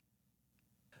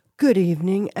Good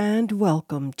evening and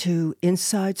welcome to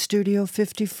Inside Studio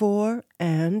 54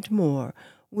 and more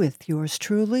with yours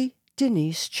truly,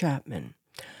 Denise Chapman.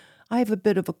 I have a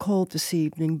bit of a cold this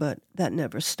evening, but that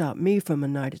never stopped me from a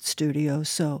night at studio,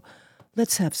 so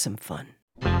let's have some fun.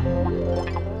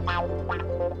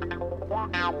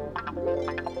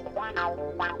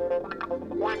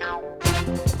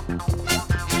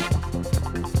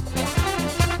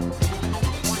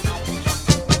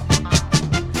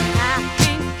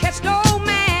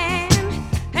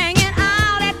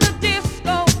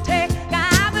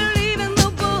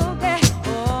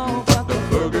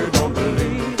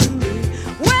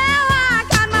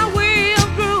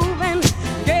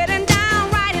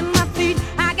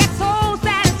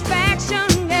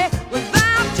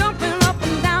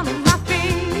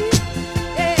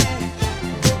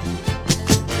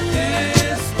 Yeah.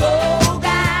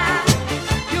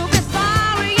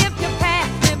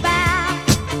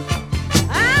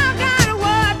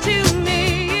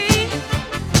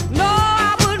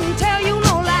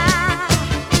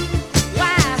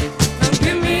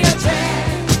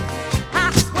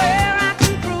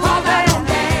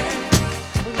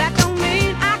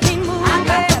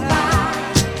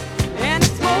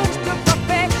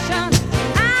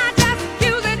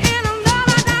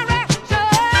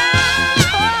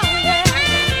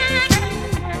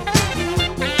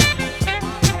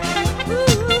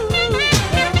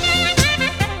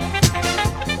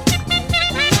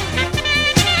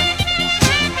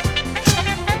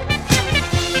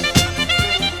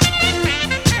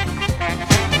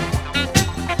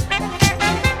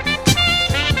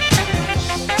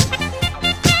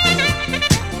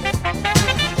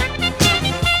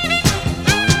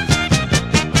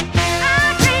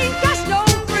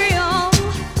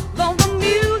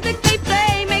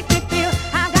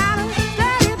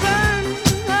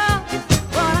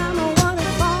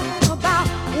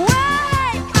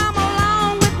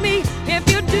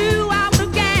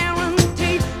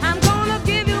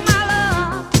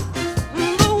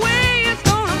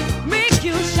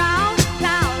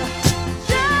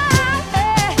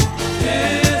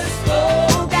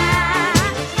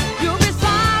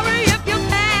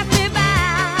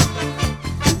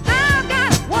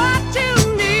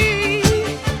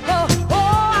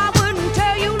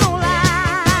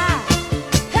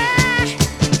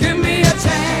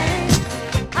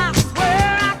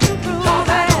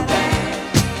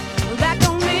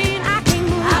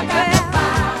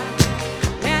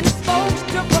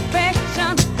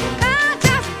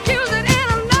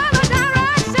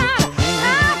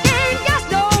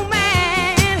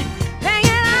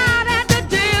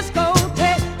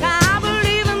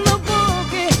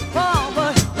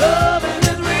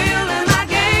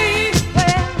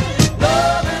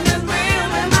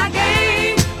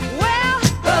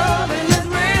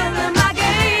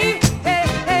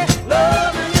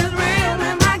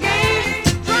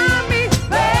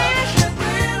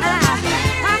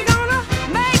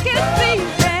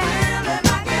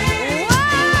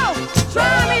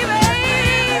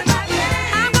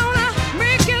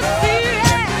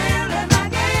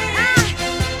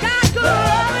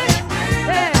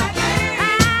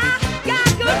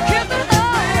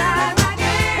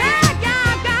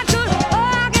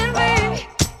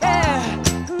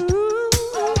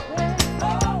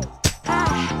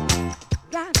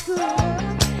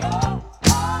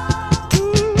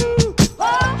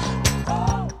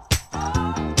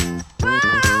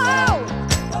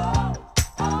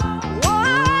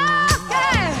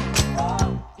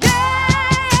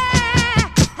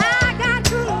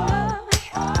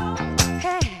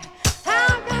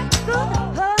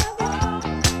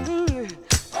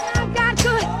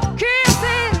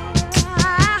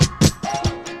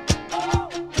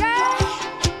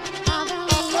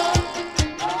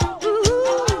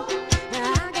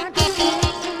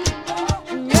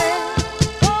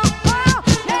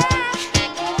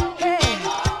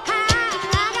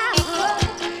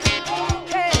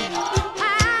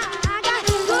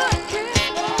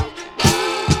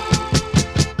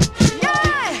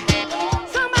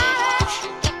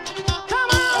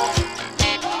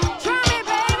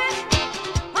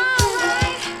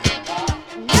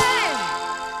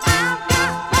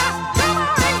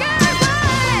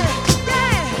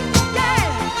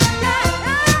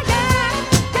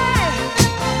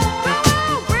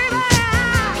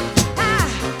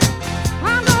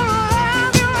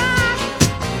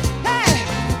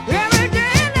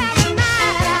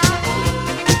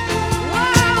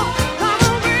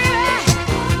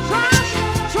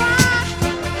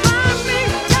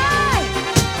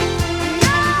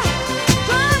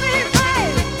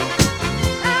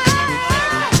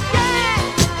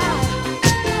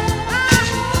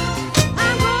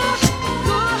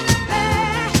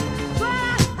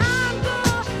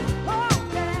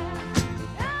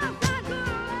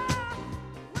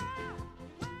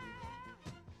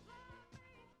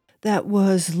 That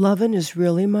was Lovin' Is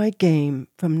Really My Game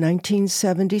from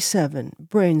 1977,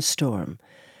 Brainstorm.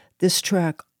 This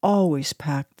track always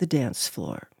packed the dance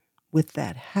floor with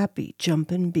that happy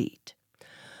jumpin' beat.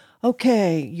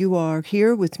 Okay, you are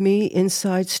here with me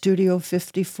inside Studio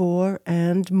 54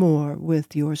 and more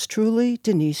with yours truly,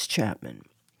 Denise Chapman.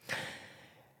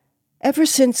 Ever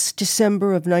since December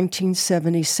of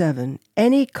 1977,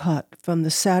 any cut from the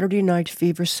Saturday Night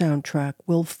Fever soundtrack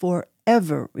will forever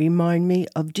remind me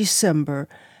of December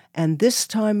and this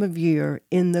time of year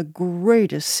in the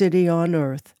greatest city on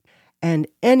earth. And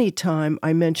any time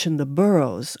I mention the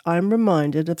boroughs, I'm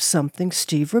reminded of something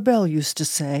Steve Rebell used to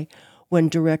say when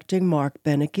directing Mark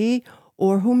Benecke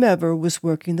or whomever was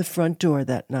working the front door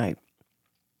that night.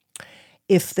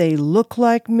 If they look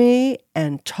like me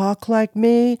and talk like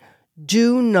me,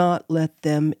 do not let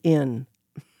them in.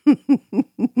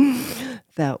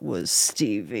 That was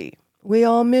Stevie. We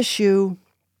all miss you.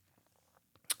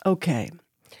 Okay.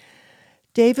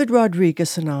 David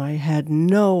Rodriguez and I had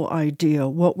no idea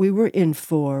what we were in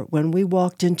for when we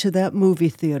walked into that movie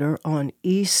theater on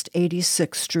East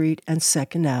 86th Street and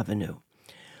 2nd Avenue.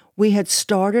 We had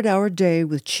started our day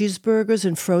with cheeseburgers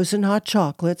and frozen hot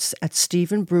chocolates at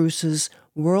Stephen Bruce's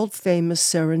world-famous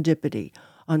Serendipity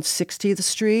on 60th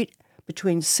Street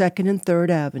between 2nd and 3rd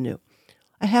Avenue,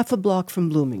 a half a block from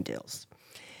Bloomingdale's.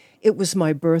 It was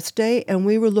my birthday, and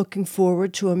we were looking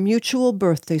forward to a mutual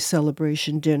birthday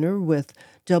celebration dinner with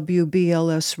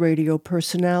WBLS radio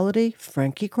personality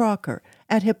Frankie Crocker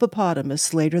at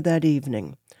Hippopotamus later that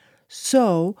evening.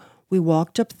 So we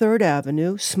walked up 3rd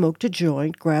Avenue, smoked a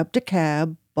joint, grabbed a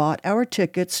cab, bought our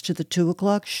tickets to the 2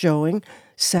 o'clock showing,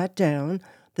 sat down,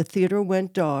 the theater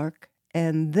went dark,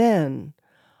 and then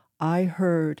I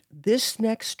heard this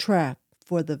next track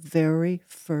for the very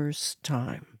first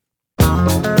time.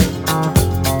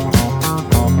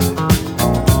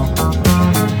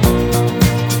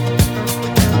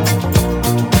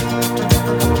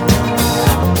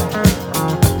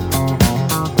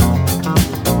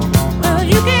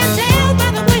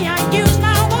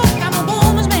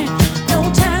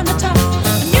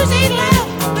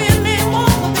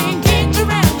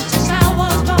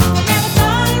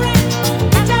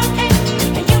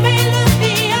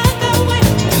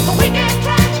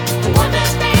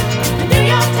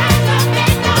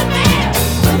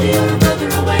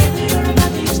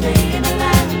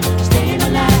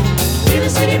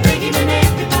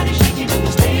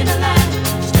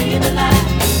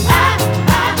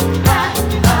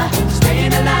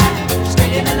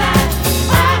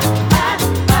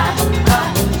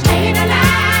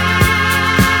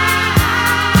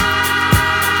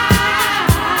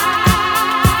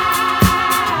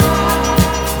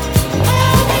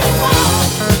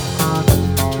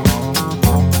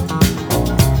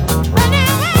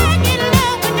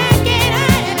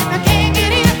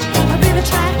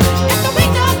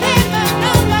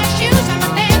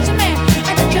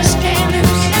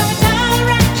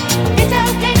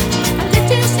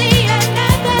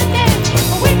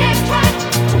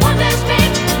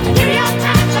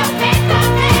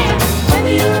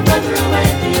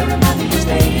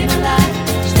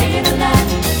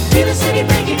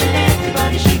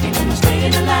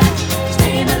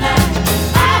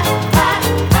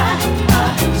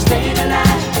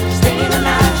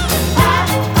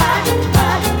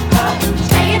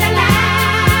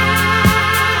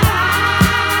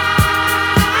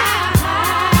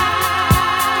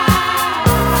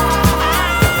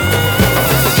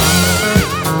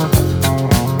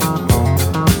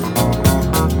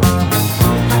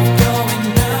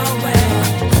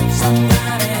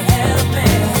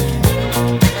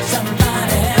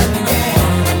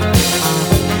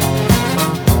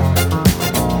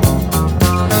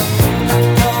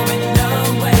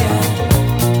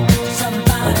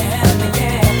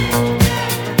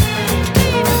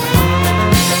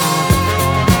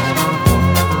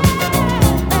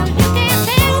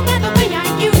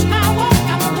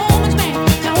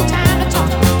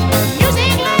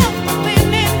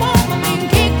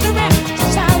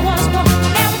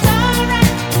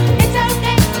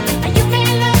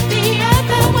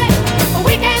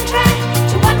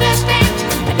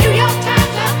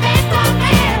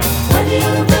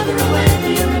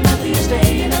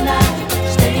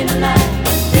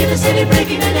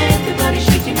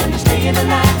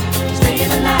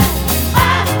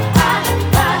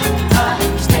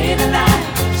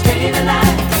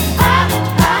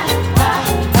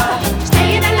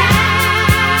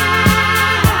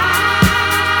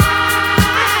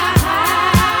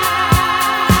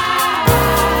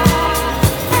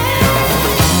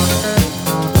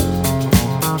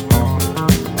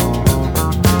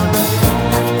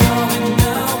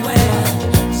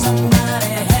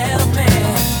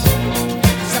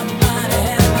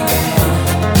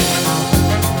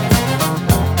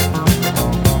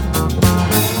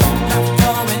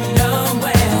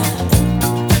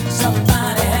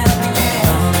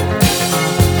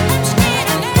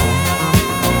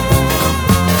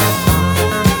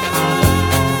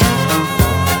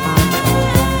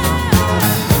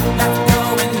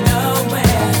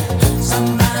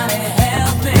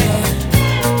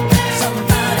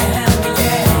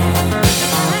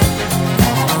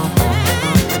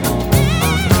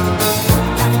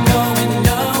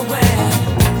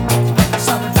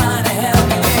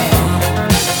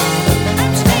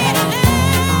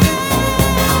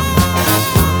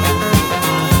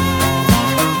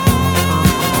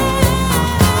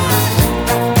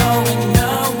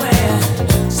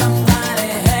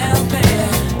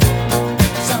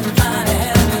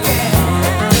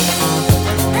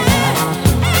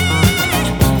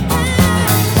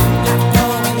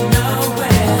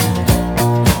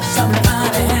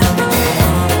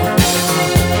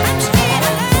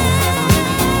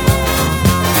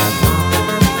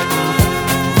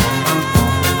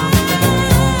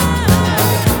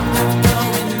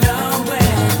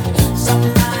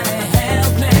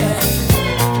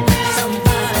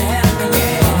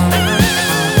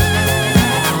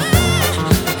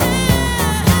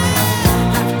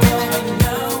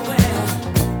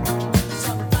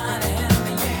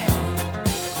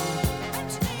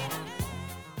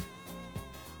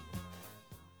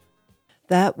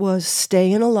 That was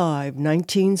Stayin' Alive,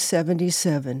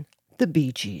 1977, the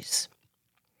Bee Gees.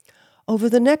 Over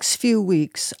the next few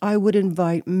weeks, I would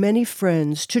invite many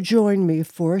friends to join me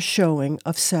for a showing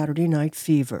of Saturday Night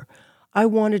Fever. I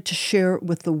wanted to share it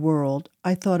with the world.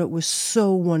 I thought it was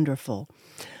so wonderful.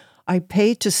 I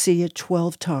paid to see it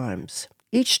 12 times.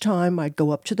 Each time I'd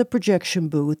go up to the projection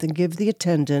booth and give the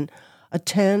attendant a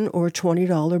 $10 or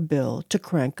 $20 bill to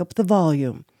crank up the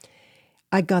volume.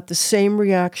 I got the same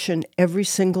reaction every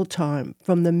single time.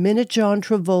 From the minute John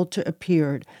Travolta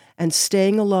appeared and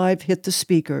Staying Alive hit the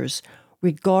speakers,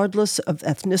 regardless of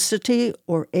ethnicity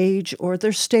or age or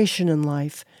their station in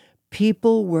life,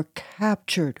 people were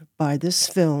captured by this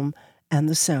film and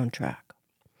the soundtrack.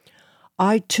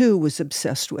 I, too, was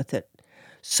obsessed with it.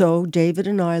 So David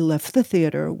and I left the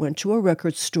theater, went to a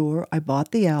record store, I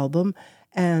bought the album,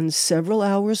 and several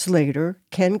hours later,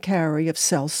 Ken Carey of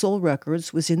South Soul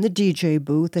Records was in the DJ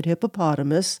booth at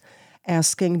Hippopotamus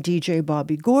asking DJ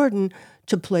Bobby Gordon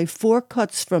to play 4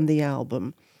 cuts from the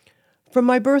album for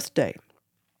my birthday.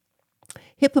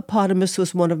 Hippopotamus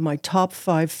was one of my top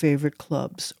 5 favorite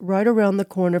clubs, right around the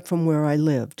corner from where I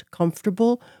lived.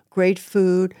 Comfortable, great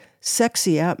food,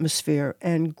 sexy atmosphere,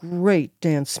 and great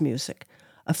dance music.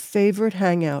 A favorite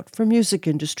hangout for music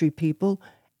industry people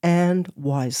and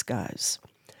wise guys.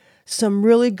 Some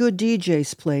really good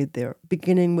DJs played there,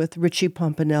 beginning with Richie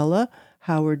Pompanella,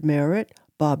 Howard Merritt,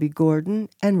 Bobby Gordon,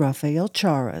 and Rafael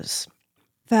Charas.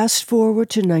 Fast forward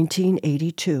to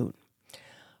 1982.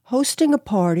 Hosting a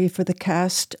party for the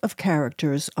cast of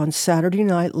characters on Saturday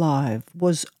Night Live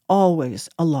was always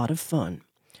a lot of fun.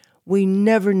 We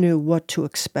never knew what to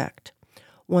expect.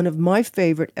 One of my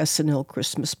favorite SNL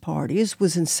Christmas parties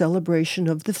was in celebration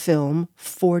of the film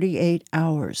 48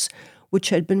 Hours, which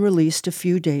had been released a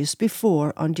few days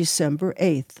before on December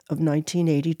 8th of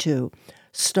 1982,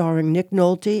 starring Nick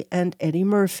Nolte and Eddie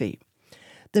Murphy.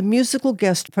 The musical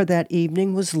guest for that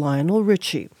evening was Lionel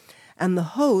Richie, and the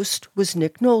host was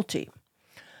Nick Nolte.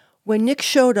 When Nick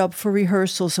showed up for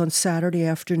rehearsals on Saturday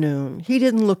afternoon, he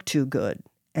didn't look too good.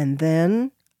 And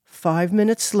then, 5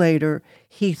 minutes later,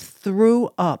 he threw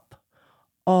up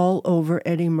all over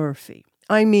Eddie Murphy.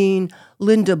 I mean,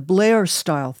 Linda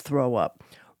Blair-style throw up,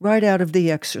 right out of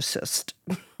The Exorcist.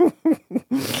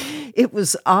 It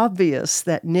was obvious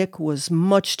that Nick was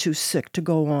much too sick to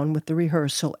go on with the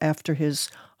rehearsal after his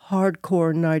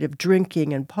hardcore night of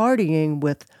drinking and partying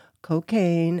with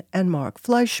cocaine and Mark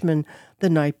Fleischman the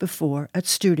night before at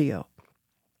studio.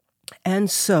 And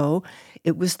so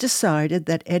it was decided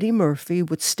that Eddie Murphy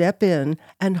would step in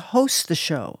and host the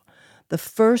show, the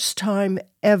first time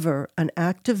ever an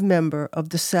active member of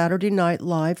the Saturday Night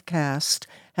Live cast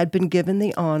had been given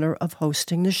the honor of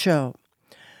hosting the show.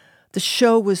 The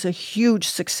show was a huge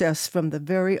success from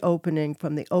the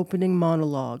opening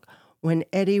monologue, when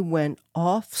Eddie went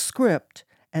off script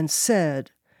and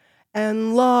said,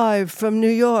 "And live from New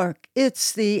York,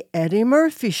 it's the Eddie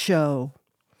Murphy Show."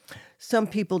 Some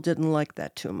people didn't like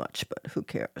that too much, but who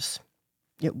cares?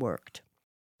 It worked.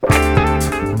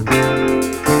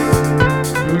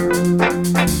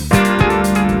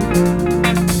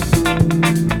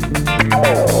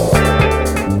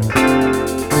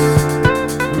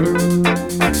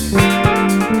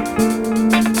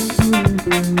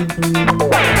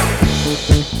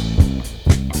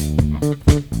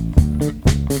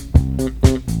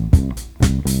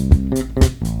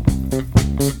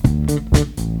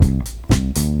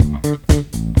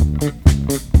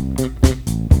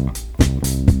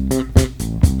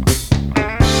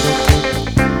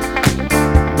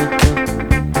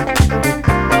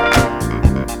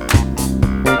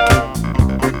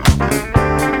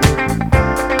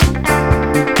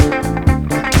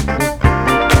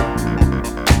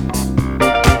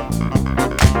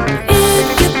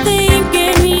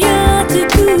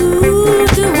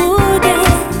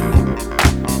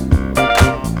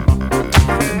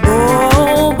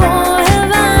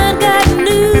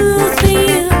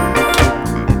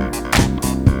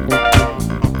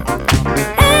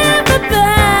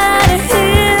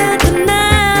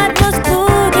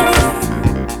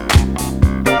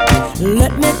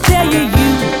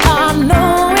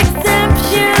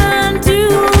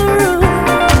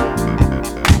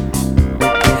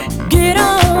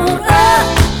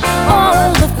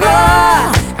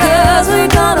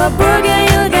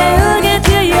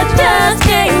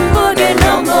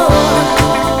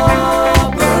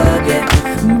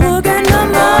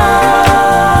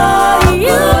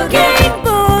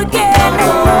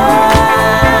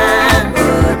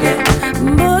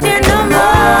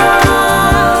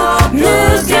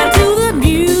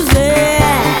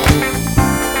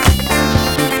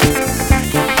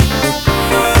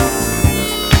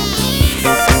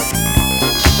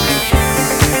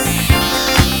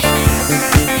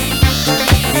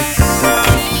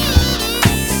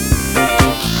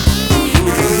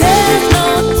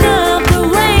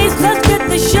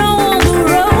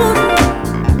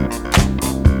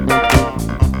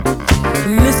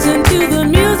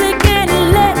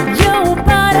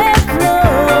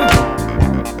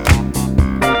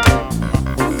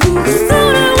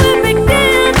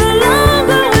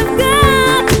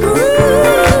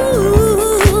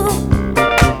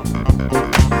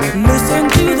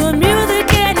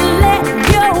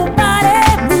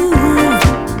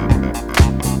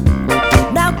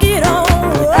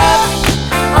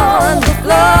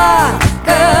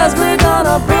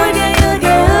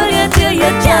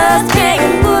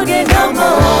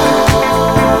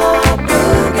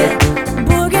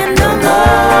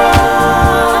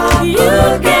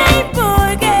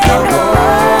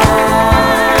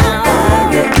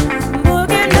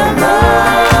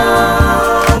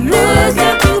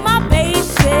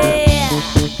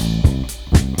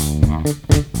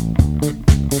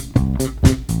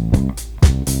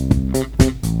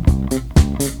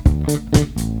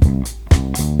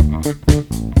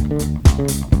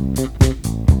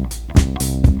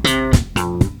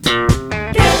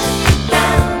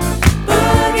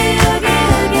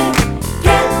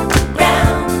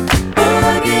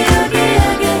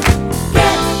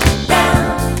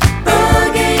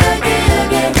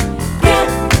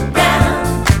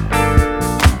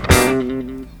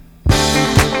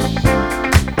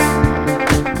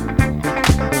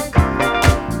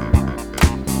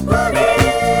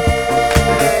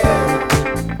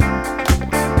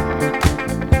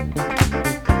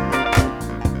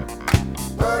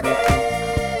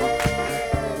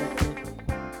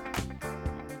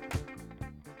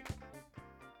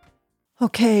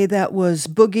 Okay, that was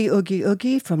Boogie Oogie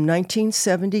Oogie from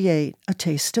 1978, A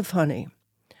Taste of Honey.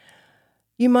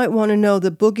 You might want to know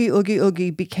that Boogie Oogie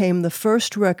Oogie became the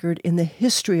first record in the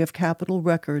history of Capitol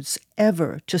Records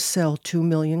ever to sell 2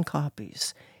 million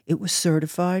copies. It was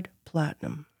certified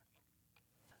platinum.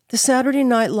 The Saturday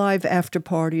Night Live after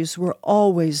parties were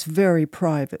always very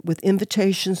private, with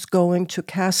invitations going to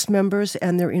cast members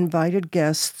and their invited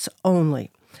guests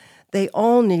only. They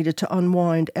all needed to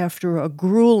unwind after a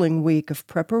grueling week of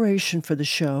preparation for the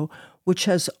show, which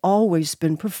has always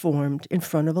been performed in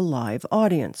front of a live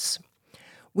audience.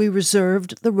 We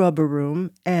reserved the rubber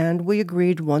room, and we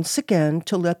agreed once again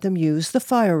to let them use the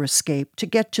fire escape to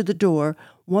get to the door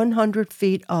 100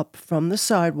 feet up from the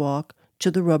sidewalk to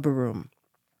the rubber room.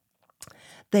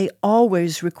 They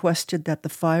always requested that the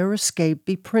fire escape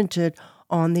be printed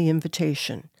on the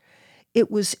invitation. It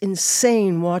was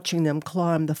insane watching them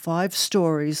climb the 5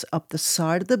 stories up the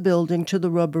side of the building to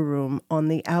the rubber room on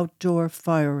the outdoor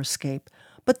fire escape,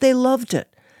 but they loved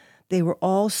it. They were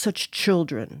all such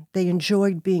children. They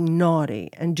enjoyed being naughty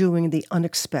and doing the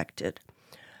unexpected.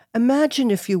 Imagine,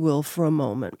 if you will, for a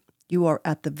moment, you are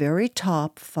at the very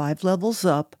top, 5 levels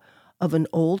up, of an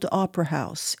old opera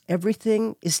house.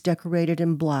 Everything is decorated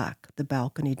in black. The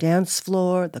balcony dance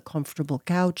floor, the comfortable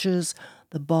couches,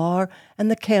 the bar, and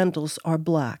the candles are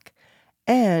black.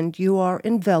 And you are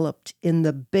enveloped in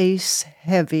the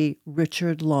bass-heavy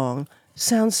Richard Long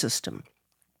sound system.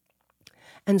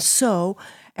 And so,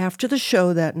 after the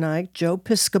show that night, Joe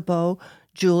Piscopo,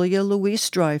 Julia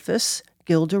Louis-Dreyfus,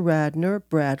 Gilda Radner,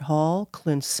 Brad Hall,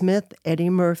 Clint Smith,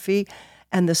 Eddie Murphy,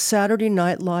 and the Saturday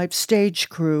Night Live stage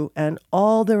crew and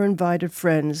all their invited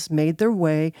friends made their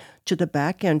way to the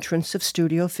back entrance of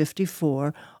Studio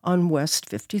 54 on West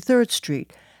 53rd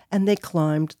Street, and they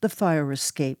climbed the fire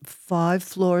escape 5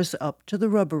 floors up to the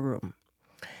rubber room.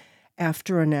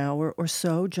 After an hour or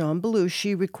so, John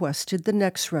Belushi requested the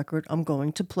next record I'm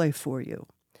going to play for you.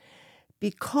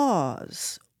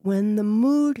 Because when the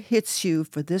mood hits you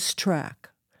for this track,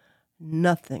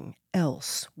 nothing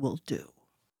else will do.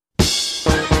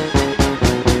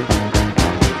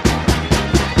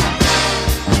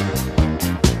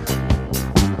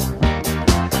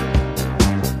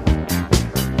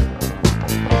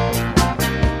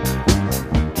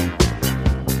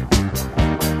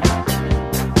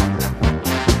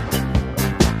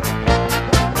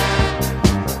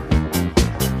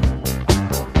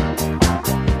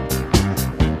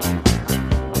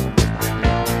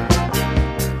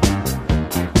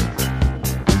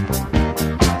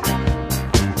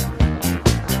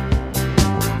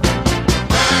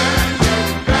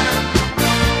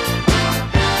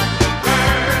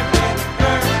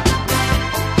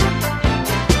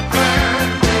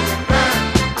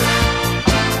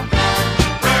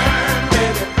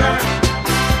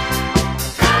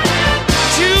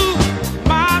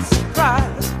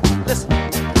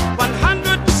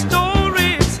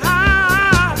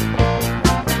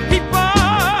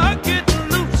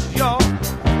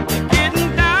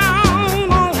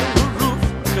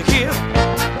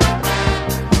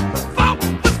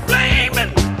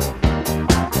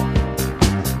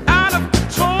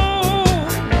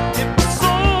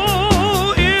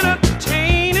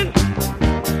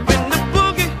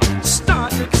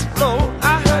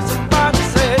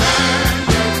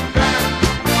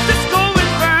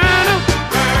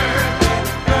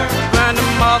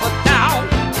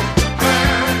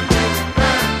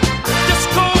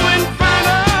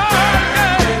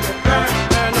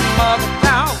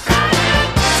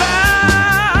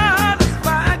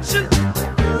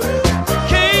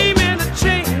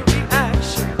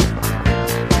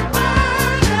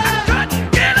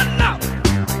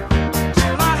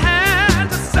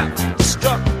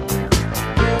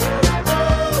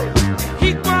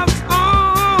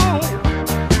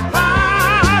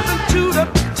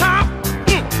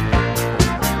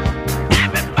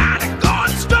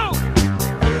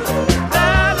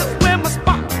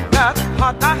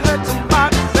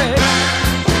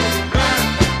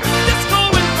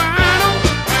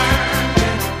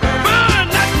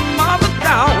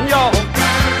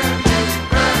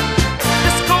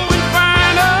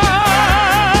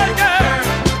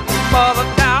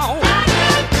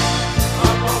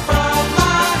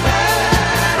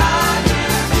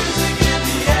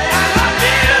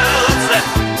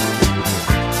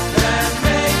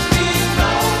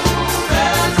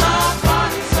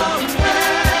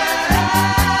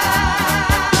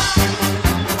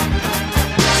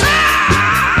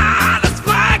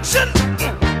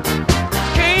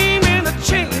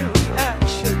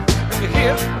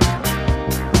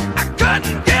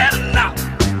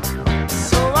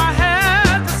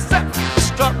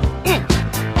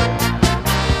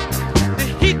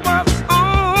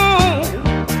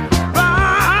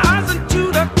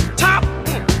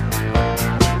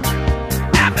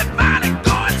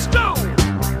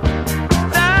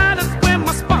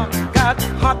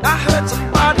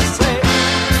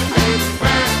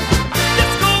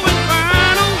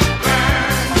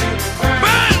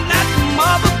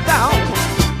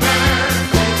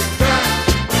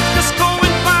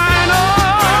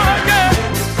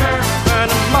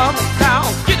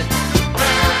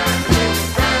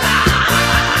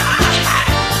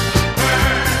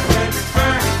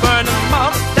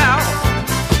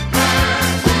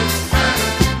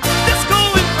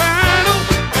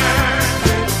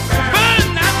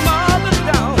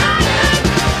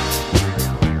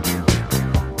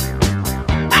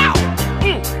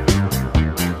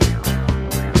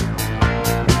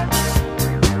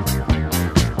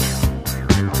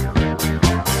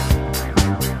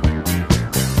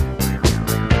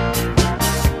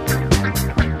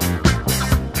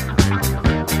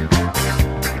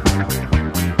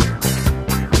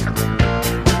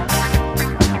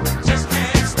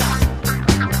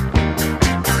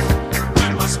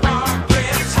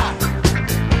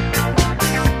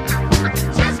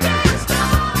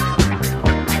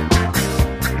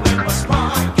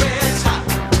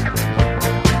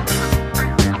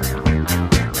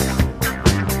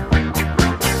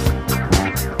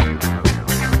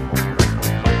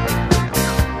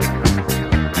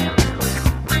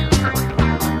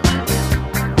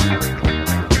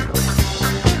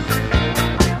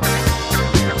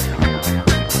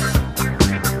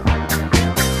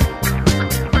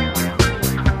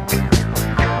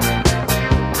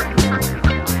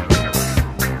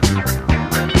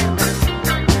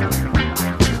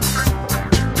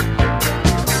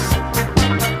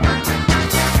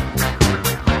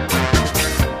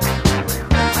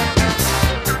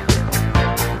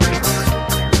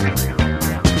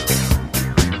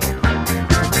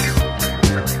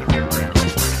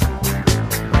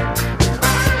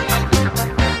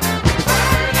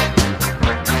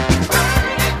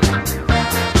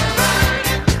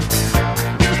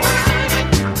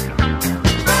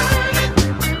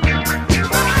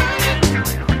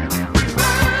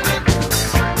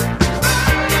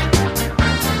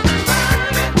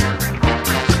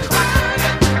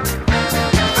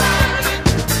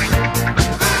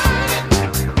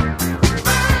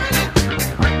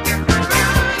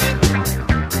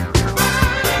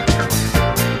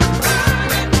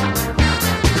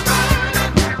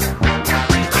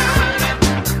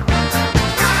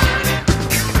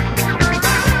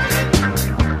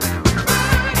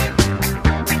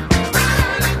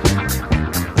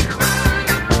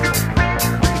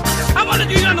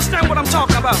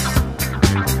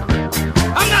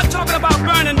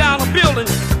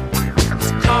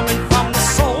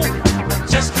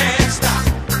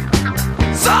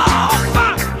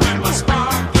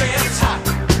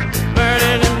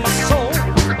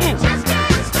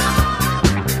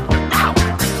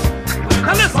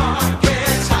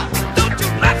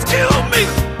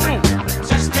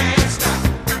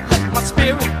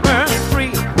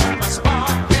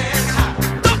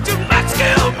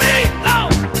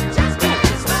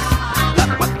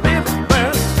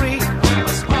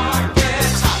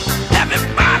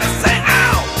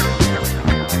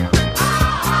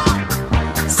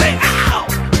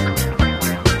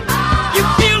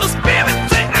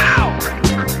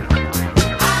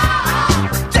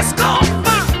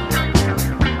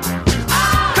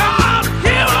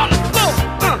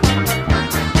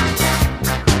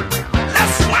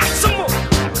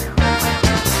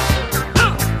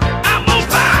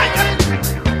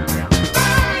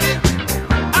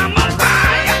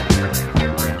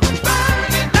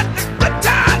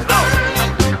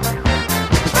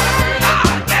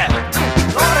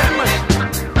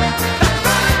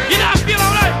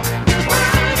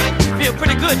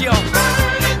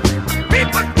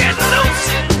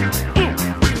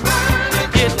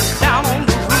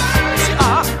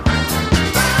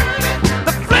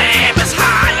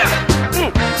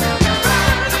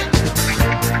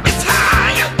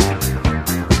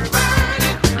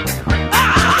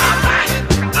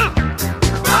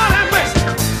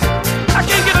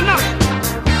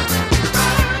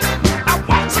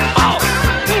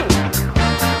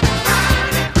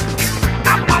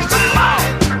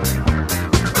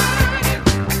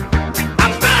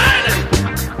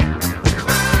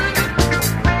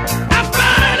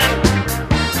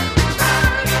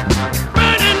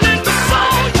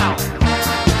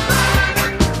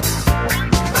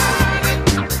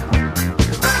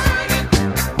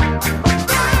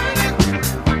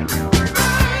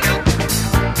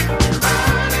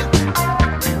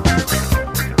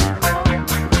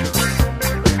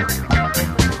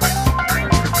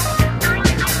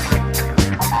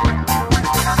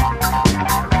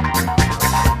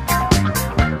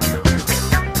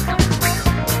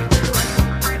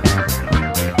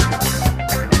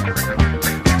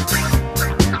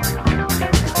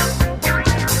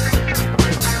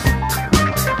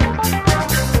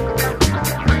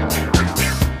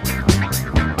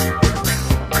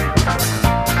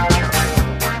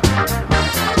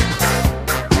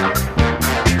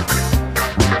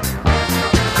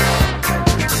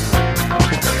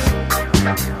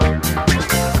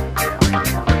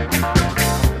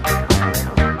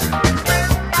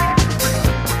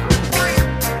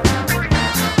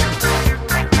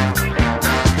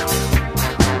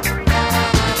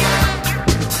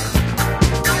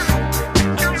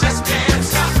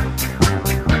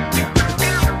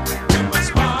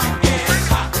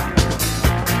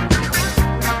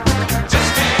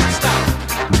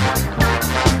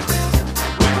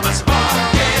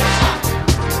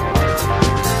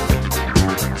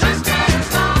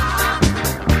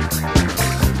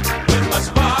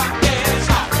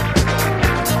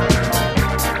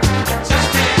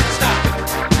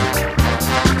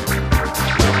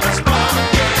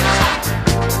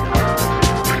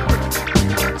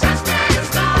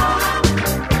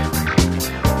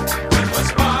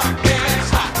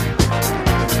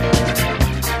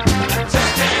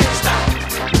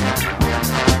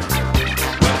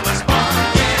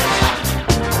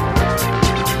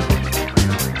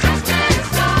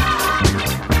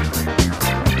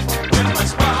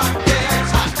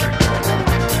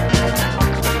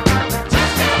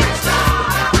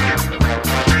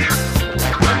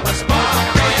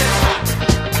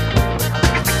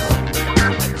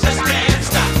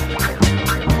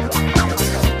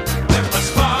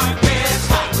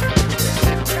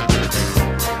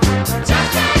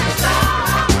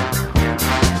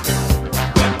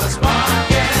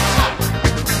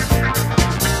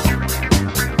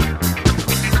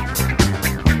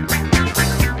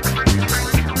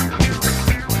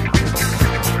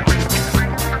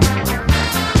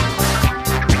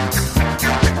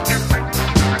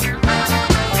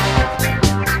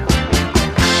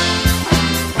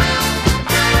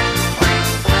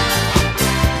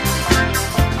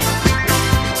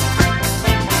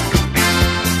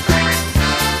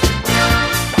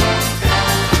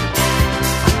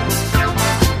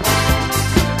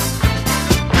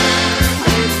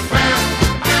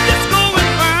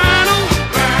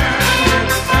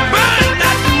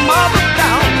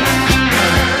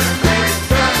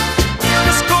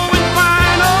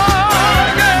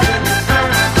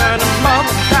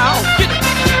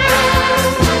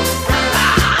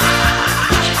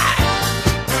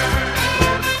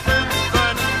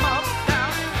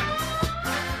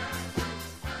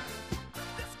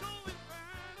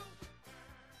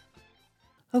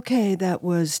 Okay, that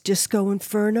was Disco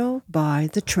Inferno by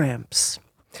The Tramps.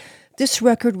 This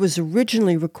record was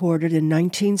originally recorded in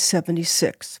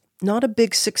 1976. Not a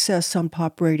big success on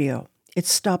pop radio. It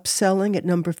stopped selling at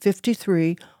number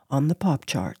 53 on the pop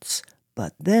charts.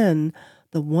 But then,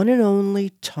 the one and only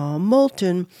Tom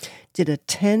Moulton did a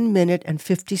 10-minute and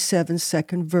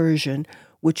 57-second version,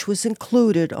 which was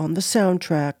included on the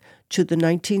soundtrack to the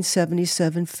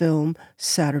 1977 film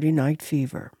Saturday Night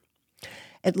Fever.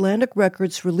 Atlantic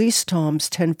Records released Tom's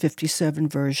 1057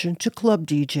 version to club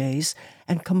DJs,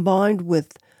 and combined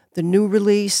with the new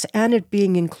release and it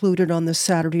being included on the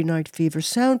Saturday Night Fever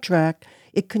soundtrack,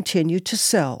 it continued to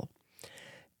sell.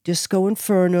 Disco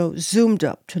Inferno zoomed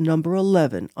up to number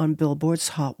 11 on Billboard's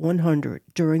Hot 100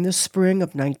 during the spring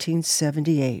of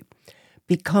 1978,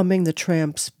 becoming the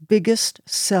Tramps' biggest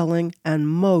selling and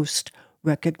most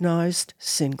recognized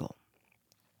single.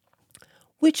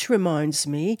 Which reminds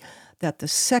me that the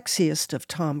sexiest of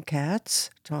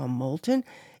Tomcats, Tom Moulton,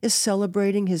 is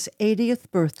celebrating his 80th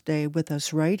birthday with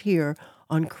us right here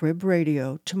on Crib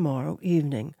Radio tomorrow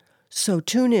evening. So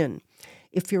tune in.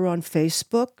 If you're on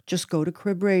Facebook, just go to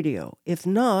Crib Radio. If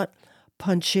not,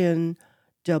 punch in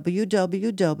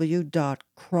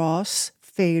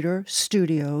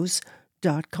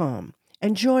www.crossfaderstudios.com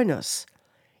and join us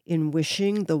in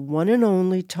wishing the one and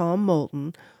only Tom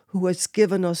Moulton, who has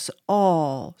given us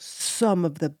all some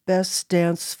of the best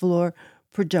dance floor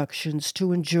productions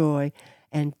to enjoy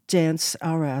and dance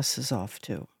our asses off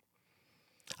to.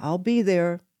 I'll be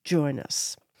there. Join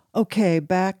us. Okay,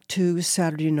 back to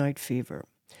Saturday Night Fever.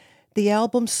 The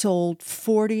album sold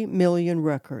 40 million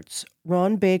records.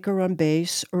 Ron Baker on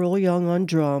bass, Earl Young on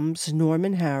drums,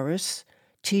 Norman Harris,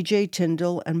 T.J.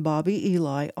 Tyndall, and Bobby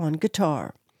Eli on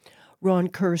guitar. Ron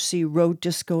Kersey wrote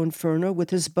Disco Inferno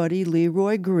with his buddy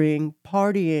Leroy Green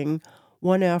partying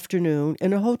one afternoon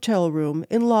in a hotel room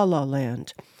in La La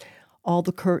Land. All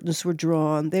the curtains were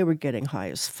drawn. They were getting high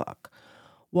as fuck,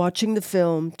 watching the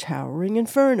film Towering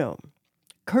Inferno.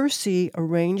 Kersey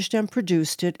arranged and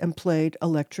produced it and played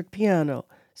electric piano,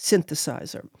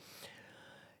 synthesizer.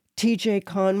 T.J.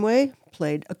 Conway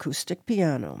played acoustic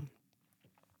piano.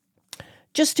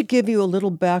 Just to give you a little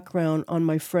background on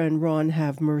my friend Ron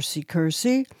Have Mercy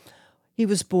Kersey, he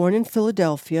was born in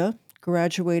Philadelphia,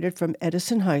 graduated from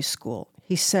Edison High School.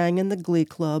 He sang in the Glee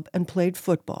Club and played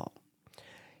football.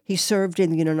 He served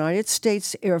in the United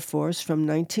States Air Force from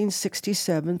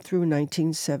 1967 through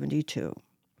 1972.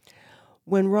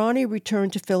 When Ronnie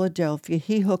returned to Philadelphia,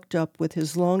 he hooked up with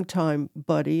his longtime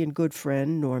buddy and good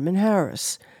friend, Norman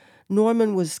Harris.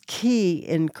 Norman was key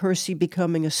in Kersey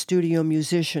becoming a studio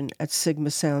musician at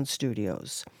Sigma Sound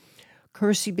Studios.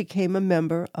 Kersey became a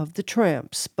member of the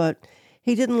Tramps, but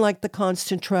he didn't like the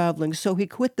constant traveling, so he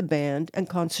quit the band and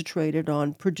concentrated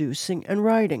on producing and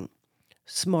writing.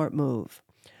 Smart move.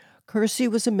 Kersey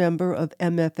was a member of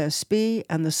MFSB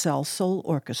and the Sal Soul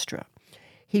Orchestra.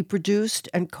 He produced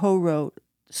and co-wrote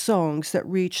songs that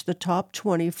reached the top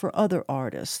 20 for other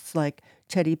artists like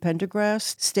Teddy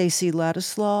Pendergrass, Stacey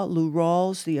Ladislaw, Lou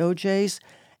Rawls, the OJs,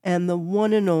 and the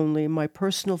one and only, my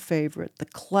personal favorite, the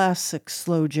classic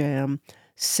slow jam,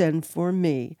 Send For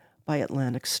Me by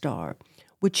Atlantic Starr,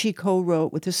 which he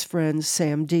co-wrote with his friend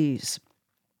Sam Dees.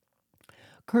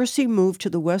 Kersey moved to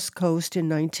the West Coast in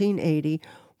 1980,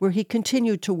 where he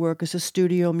continued to work as a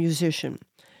studio musician.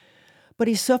 But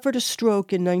he suffered a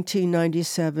stroke in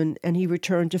 1997, and he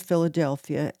returned to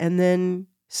Philadelphia, and then,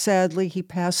 sadly, he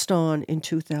passed on in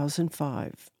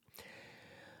 2005.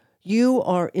 You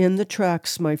are in the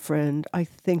tracks, my friend. I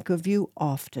think of you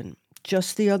often.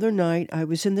 Just the other night, I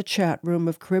was in the chat room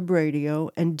of Crib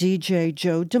Radio, and DJ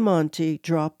Joe DeMonte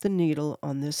dropped the needle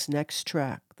on this next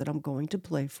track that I'm going to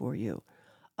play for you.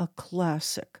 A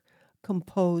classic,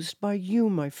 composed by you,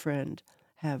 my friend.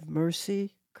 Have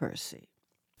Mercy, Kersey.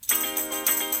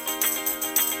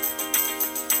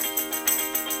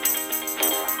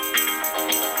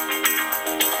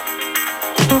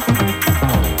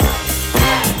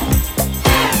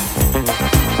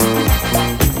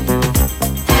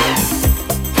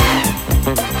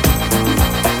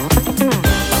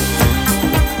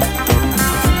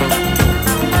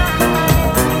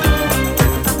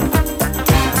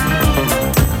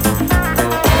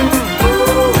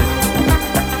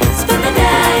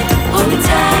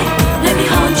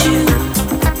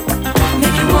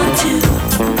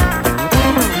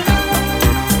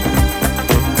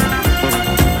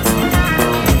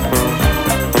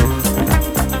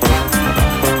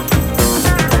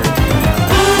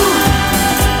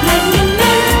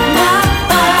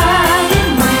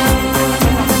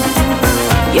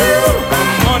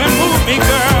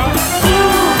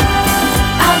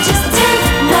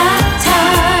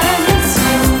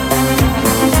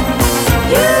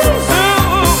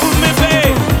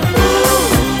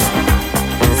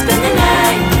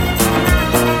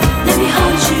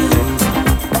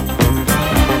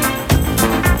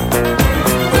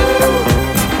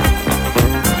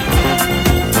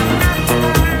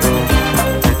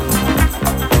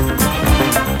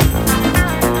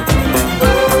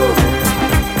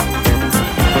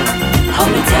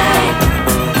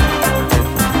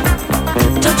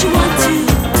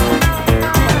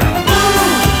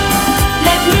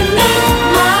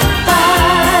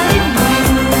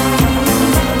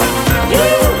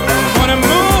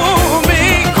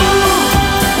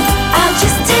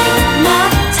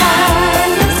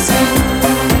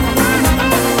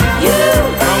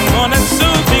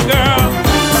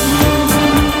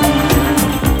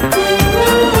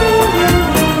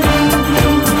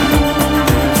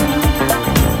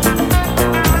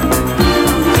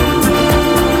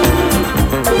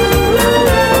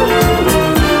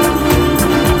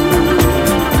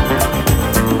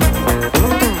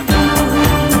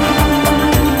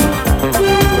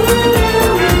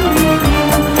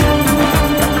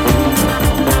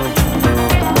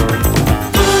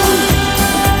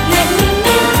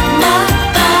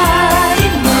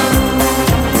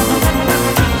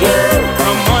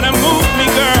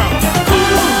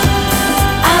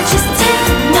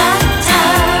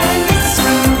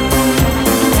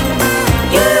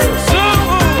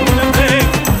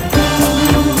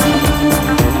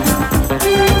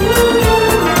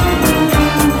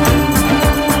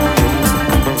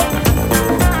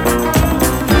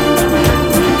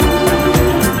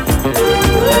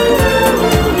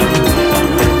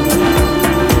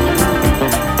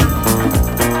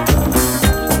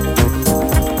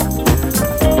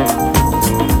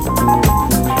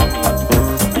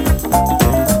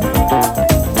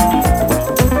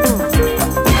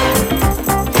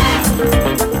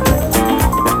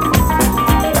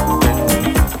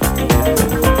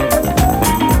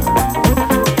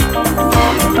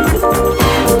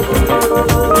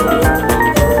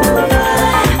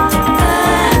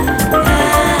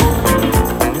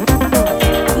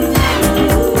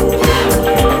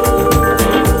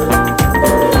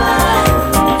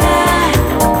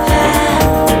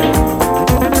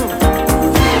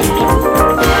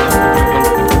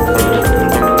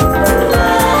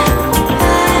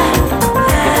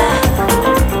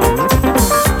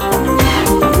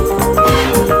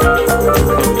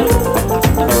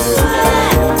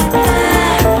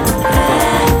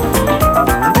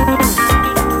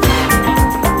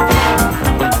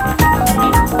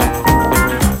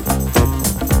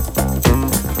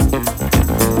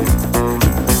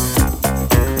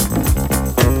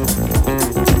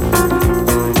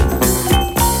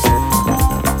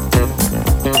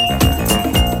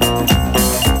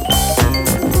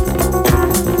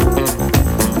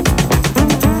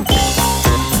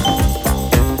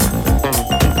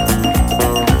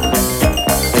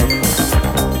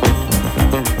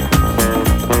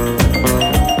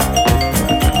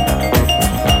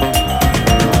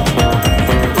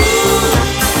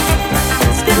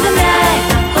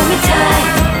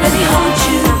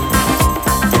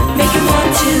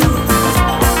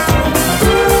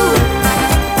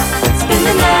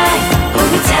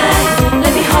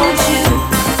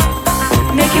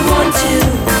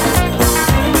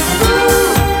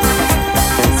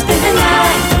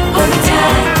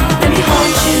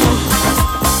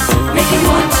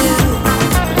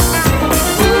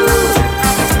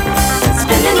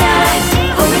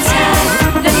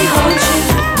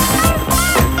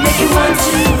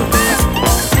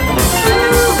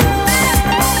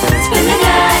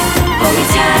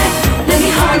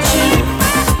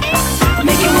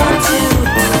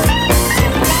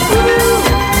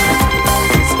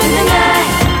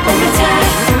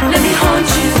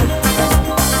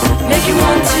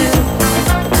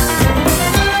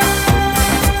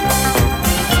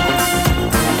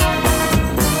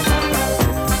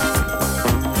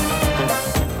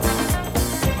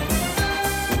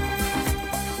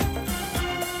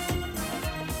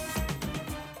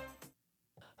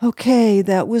 Okay,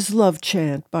 that was Love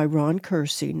Chant by Ron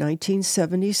Kersey,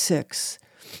 1976,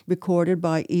 recorded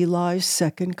by Eli's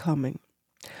Second Coming.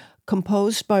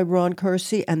 Composed by Ron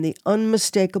Kersey, and the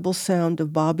unmistakable sound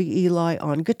of Bobby Eli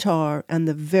on guitar and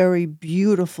the very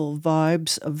beautiful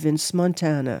vibes of Vince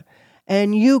Montana,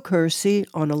 and you, Kersey,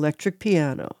 on electric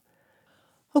piano.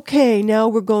 Okay, now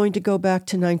we're going to go back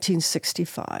to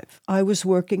 1965. I was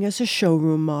working as a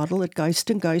showroom model at Geist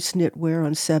 & Geist Knitwear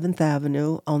on 7th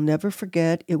Avenue. I'll never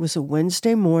forget, it was a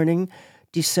Wednesday morning,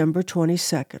 December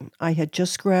 22nd. I had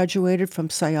just graduated from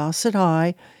Syosset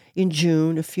High in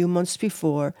June, a few months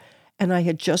before, and I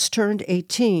had just turned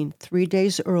 18 3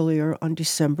 days earlier on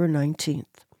December 19th.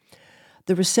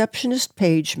 The receptionist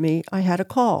paged me. I had a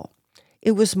call.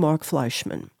 It was Mark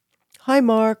Fleischman. Hi,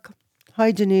 Mark.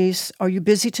 Hi, Denise. Are you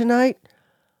busy tonight?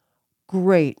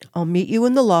 Great. I'll meet you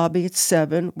in the lobby at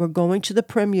 7. We're going to the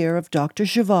premiere of Dr.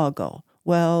 Zhivago.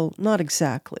 Well, not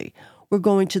exactly. We're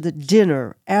going to the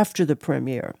dinner after the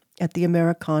premiere at the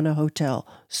Americana Hotel.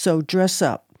 So dress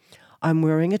up. I'm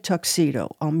wearing a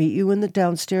tuxedo. I'll meet you in the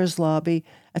downstairs lobby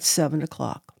at 7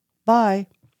 o'clock. Bye.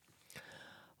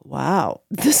 Wow,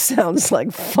 this sounds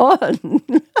like fun.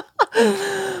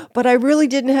 But I really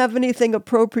didn't have anything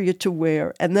appropriate to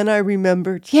wear. And then I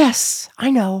remembered, yes,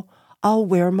 I know, I'll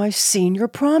wear my senior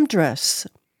prom dress.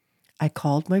 I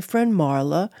called my friend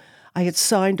Marla. I had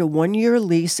signed a 1-year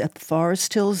lease at the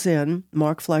Forest Hills Inn,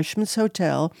 Mark Fleischman's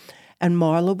hotel, and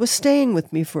Marla was staying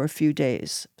with me for a few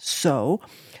days. So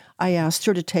I asked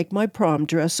her to take my prom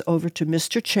dress over to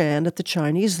Mr. Chan at the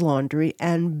Chinese Laundry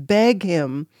and beg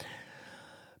him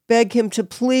to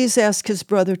please ask his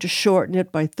brother to shorten it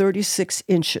by 36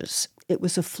 inches. It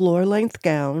was a floor-length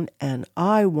gown, and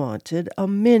I wanted a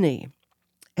mini,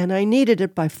 and I needed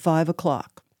it by 5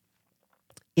 o'clock.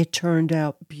 It turned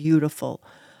out beautiful,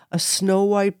 a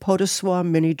snow-white pot-de-soie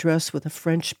mini dress with a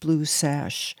French blue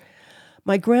sash.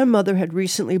 My grandmother had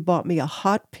recently bought me a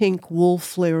hot pink wool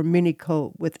flare mini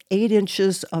coat with 8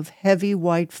 inches of heavy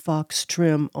white fox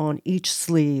trim on each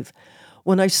sleeve.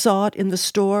 When I saw it in the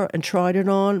store and tried it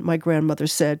on, my grandmother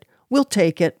said, "We'll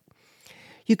take it."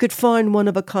 You could find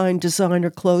one-of-a-kind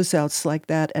designer closeouts like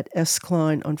that at S.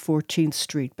 Klein on 14th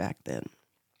Street back then.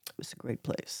 It was a great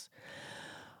place.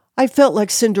 I felt like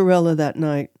Cinderella that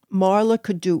night. Marla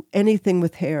could do anything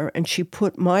with hair, and she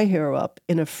put my hair up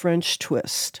in a French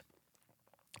twist.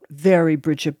 Very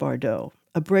Brigitte Bardot.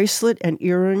 A bracelet and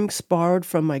earrings borrowed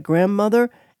from my grandmother,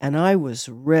 and I was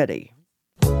ready.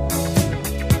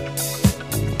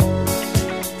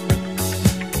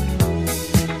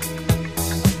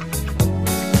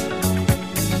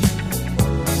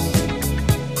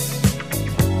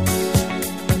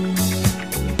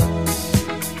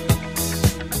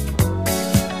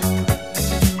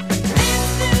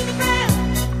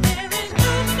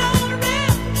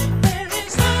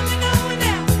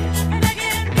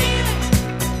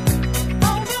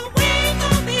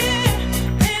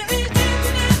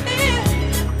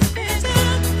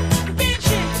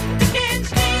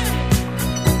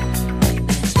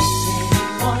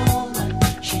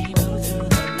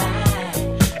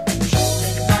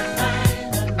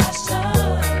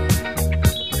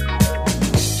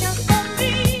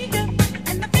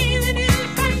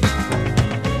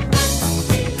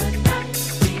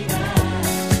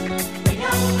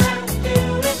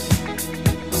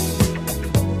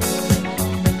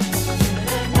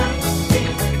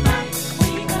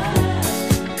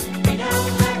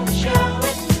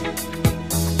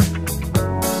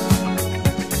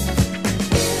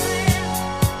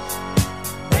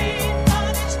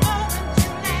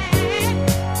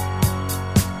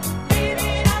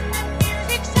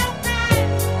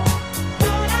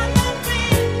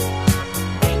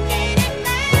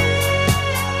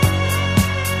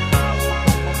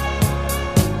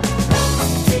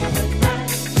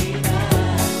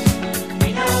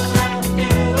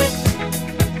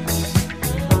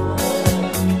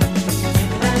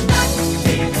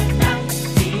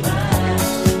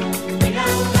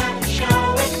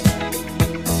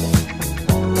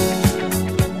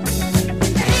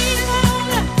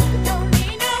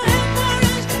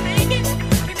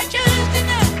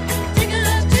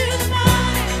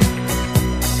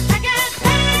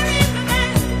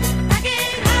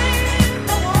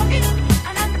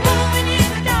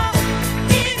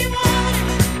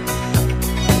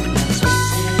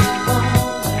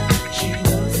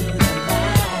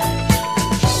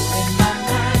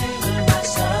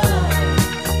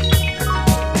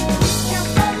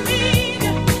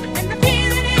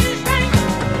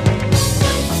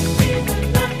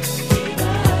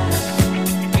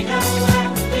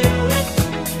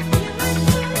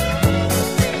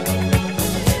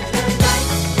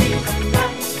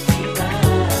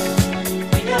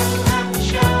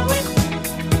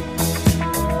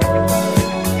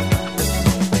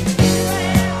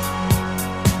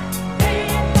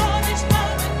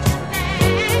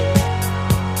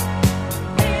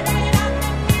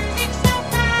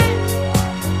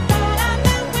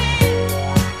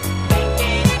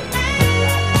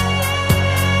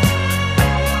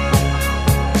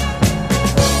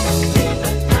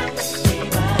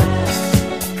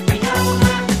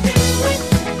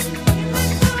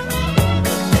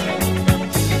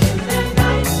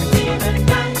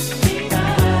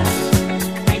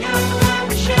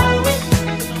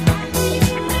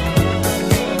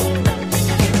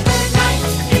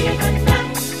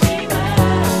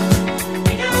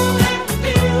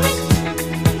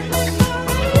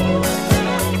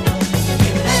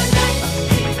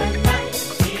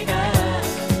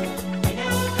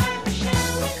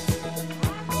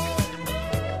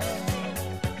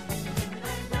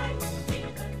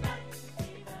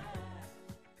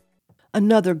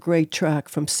 Another great track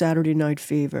from Saturday Night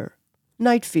Fever,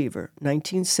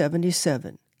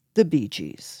 1977, the Bee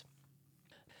Gees.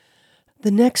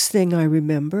 The next thing I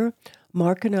remember,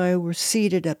 Mark and I were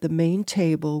seated at the main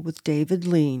table with David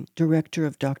Lean, director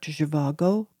of Dr.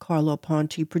 Zhivago, Carlo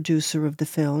Ponti, producer of the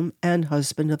film, and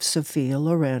husband of Sophia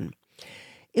Loren.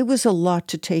 It was a lot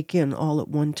to take in all at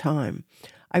one time.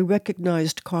 I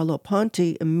recognized Carlo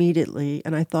Ponti immediately,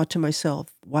 and I thought to myself,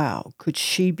 wow, could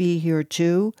she be here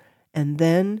too? And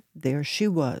then there she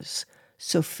was,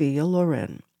 Sophia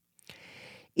Loren.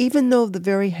 Even though the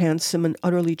very handsome and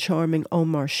utterly charming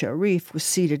Omar Sharif was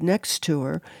seated next to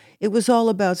her, it was all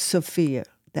about Sophia,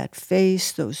 that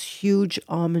face, those huge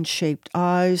almond-shaped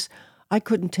eyes. I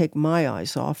couldn't take my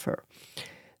eyes off her.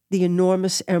 The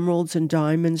enormous emeralds and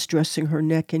diamonds dressing her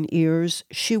neck and ears,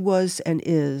 she was and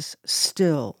is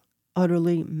still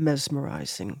utterly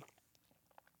mesmerizing.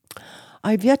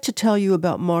 I've yet to tell you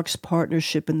about Mark's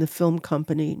partnership in the film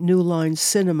company New Line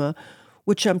Cinema,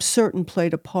 which I'm certain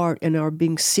played a part in our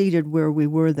being seated where we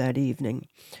were that evening.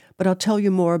 But I'll tell you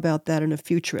more about that in a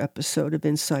future episode of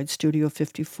Inside Studio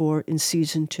 54 in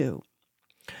Season 2.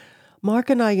 Mark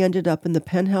and I ended up in the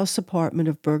penthouse apartment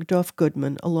of Bergdorf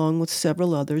Goodman, along with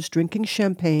several others, drinking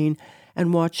champagne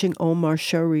and watching Omar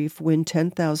Sharif win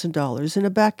 $10,000 in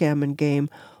a backgammon game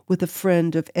with a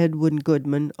friend of Edwin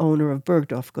Goodman, owner of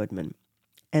Bergdorf Goodman.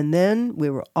 And then we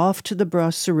were off to the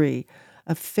Brasserie,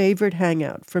 a favorite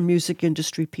hangout for music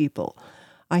industry people.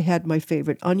 I had my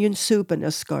favorite onion soup and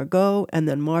escargot, and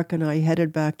then Mark and I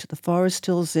headed back to the Forest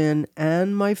Hills Inn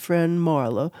and my friend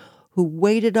Marla, who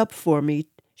waited up for me.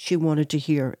 She wanted to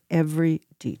hear every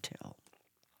detail.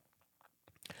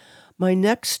 My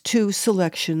next two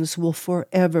selections will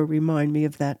forever remind me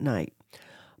of that night.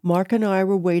 Mark and I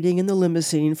were waiting in the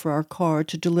limousine for our car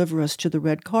to deliver us to the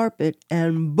red carpet,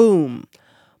 and boom!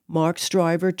 Mark's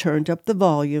driver turned up the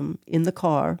volume in the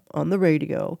car on the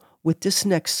radio with this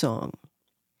next song.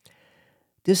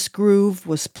 This groove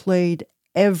was played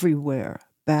everywhere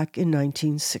back in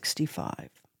 1965.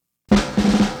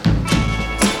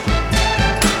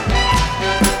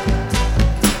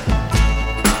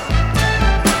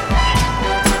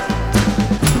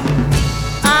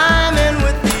 I'm in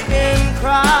with the in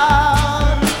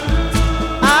crowd.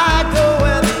 I go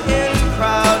where the in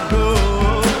crowd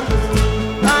goes.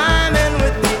 I'm in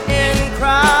with the in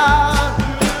crowd,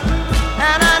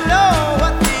 and I know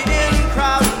what the in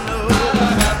crowd knows.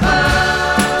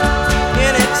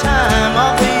 Any time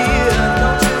of the year,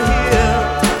 don't you hear?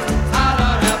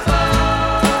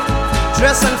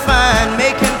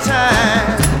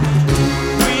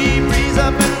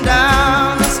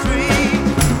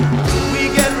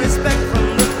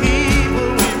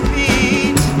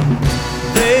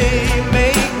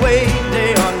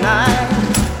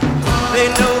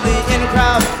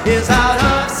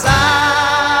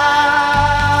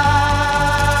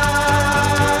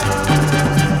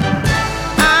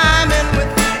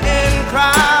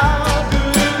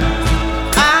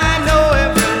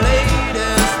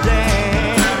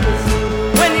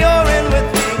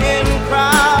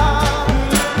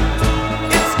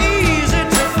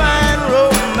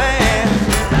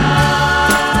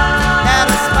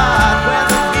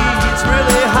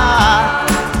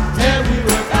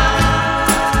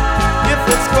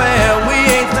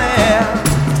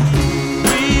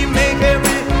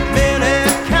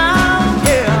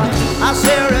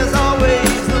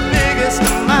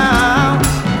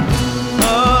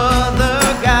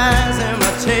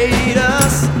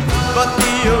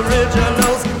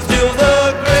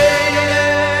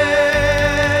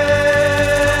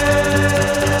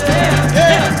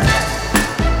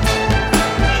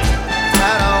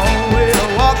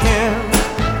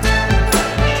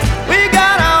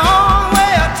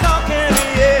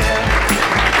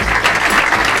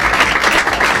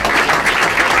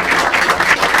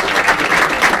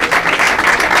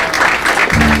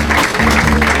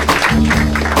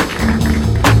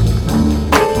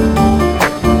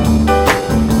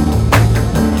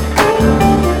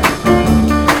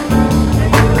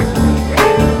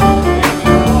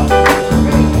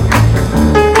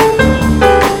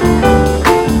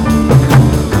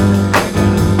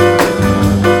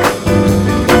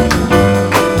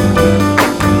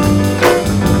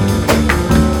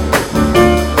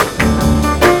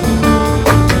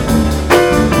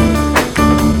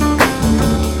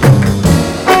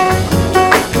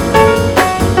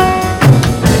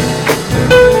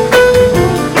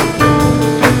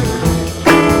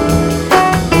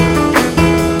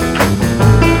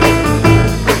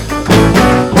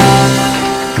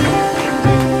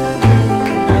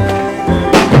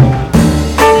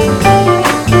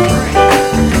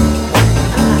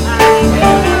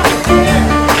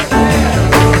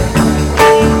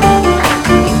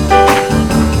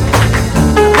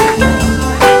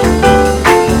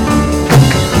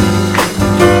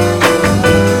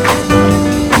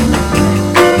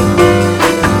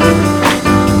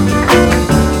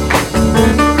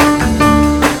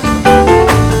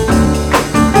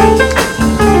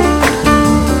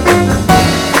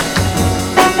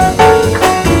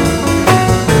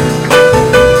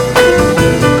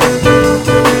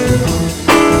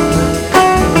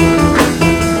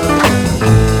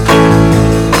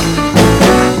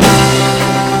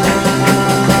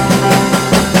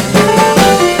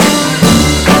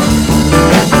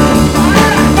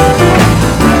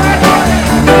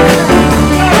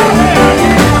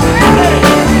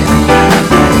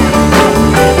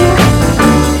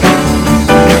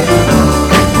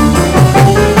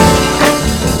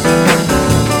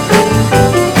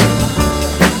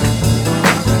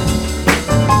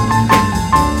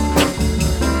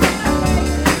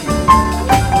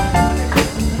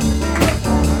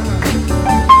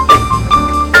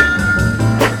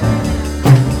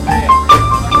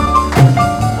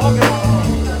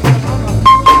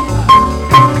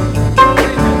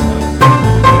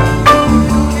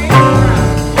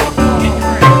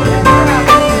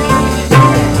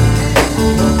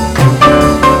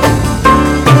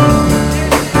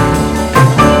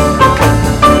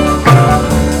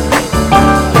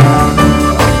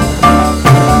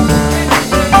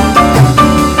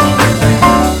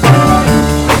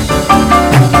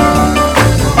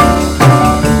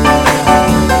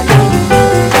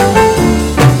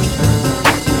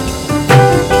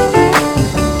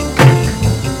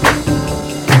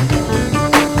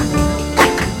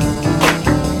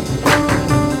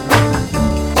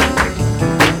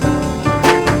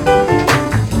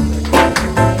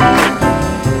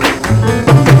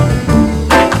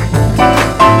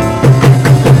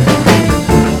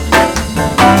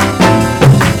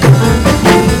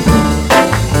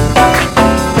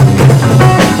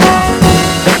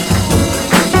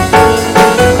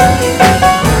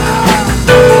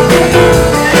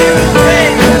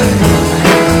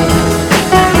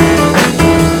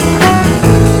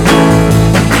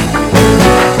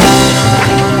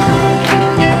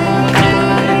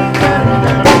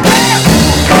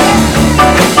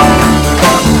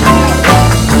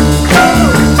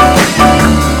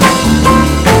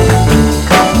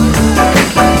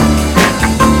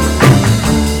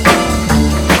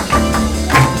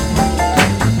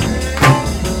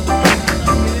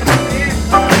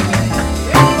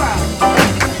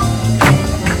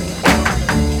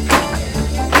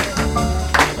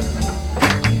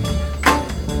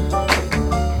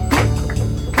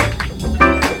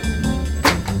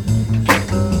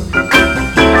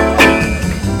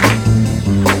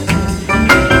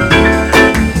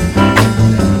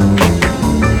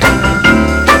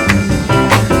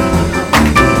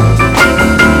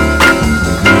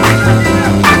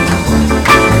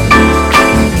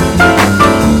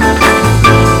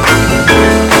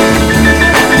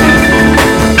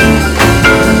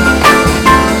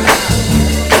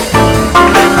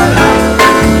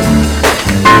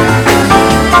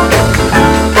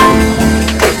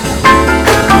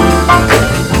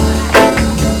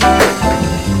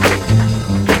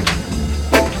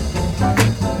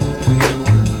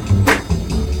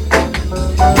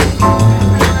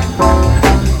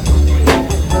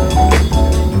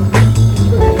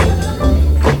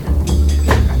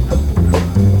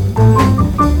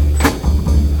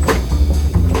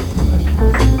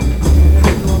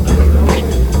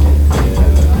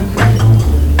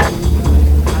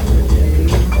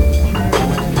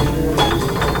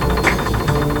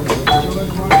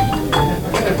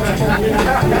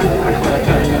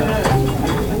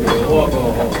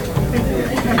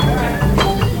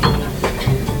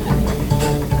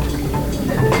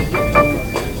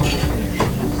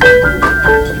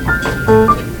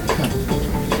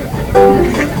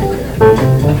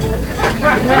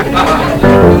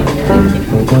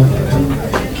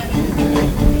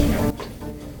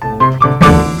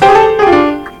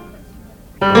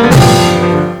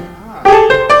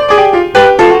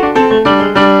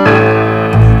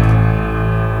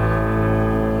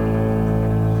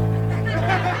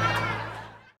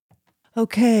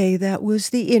 that was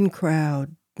The In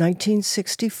Crowd,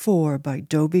 1964 by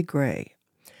Dobie Gray.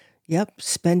 Yep,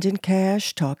 spending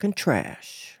cash, talking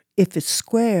trash. If it's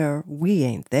square, we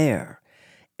ain't there.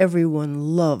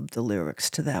 Everyone loved the lyrics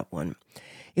to that one.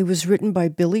 It was written by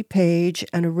Billy Page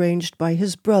and arranged by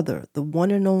his brother, the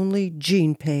one and only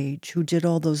Gene Page, who did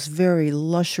all those very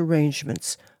lush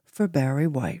arrangements for Barry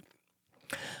White.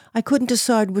 I couldn't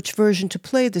decide which version to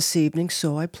play this evening,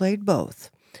 so I played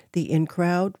both. The In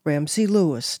Crowd, Ramsey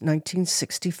Lewis,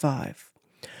 1965.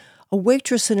 A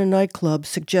waitress in a nightclub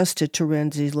suggested to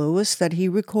Ramsey Lewis that he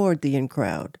record The In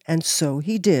Crowd, and so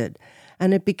he did,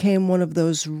 and it became one of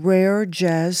those rare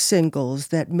jazz singles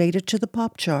that made it to the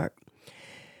pop chart.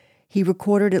 He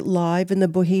recorded it live in the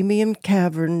Bohemian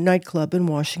Cavern nightclub in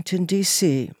Washington,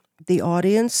 D.C. The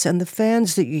audience and the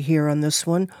fans that you hear on this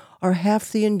one are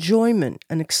half the enjoyment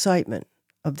and excitement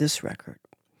of this record.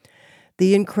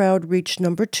 The In Crowd reached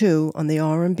number 2 on the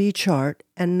R&B chart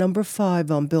and number 5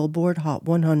 on Billboard Hot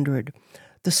 100.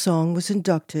 The song was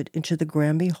inducted into the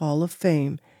Grammy Hall of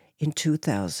Fame in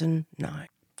 2009.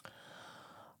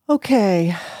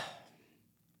 Okay.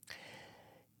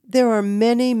 There are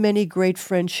many, many great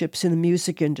friendships in the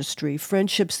music industry,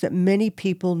 friendships that many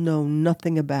people know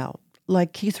nothing about,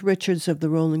 like Keith Richards of the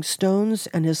Rolling Stones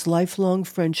and his lifelong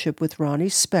friendship with Ronnie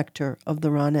Spector of the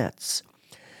Ronettes.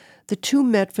 The two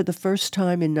met for the first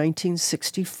time in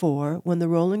 1964 when the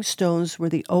Rolling Stones were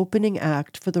the opening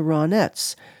act for the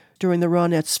Ronettes during the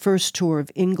Ronettes' first tour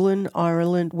of England,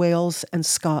 Ireland, Wales, and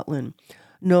Scotland,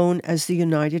 known as the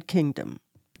United Kingdom.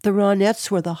 The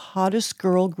Ronettes were the hottest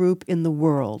girl group in the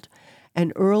world,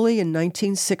 and early in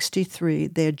 1963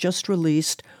 they had just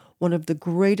released one of the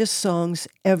greatest songs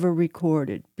ever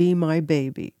recorded, Be My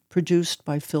Baby, produced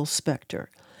by Phil Spector.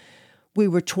 We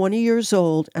were 20 years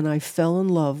old, and I fell in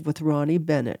love with Ronnie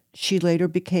Bennett. She later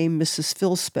became Mrs.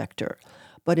 Phil Spector,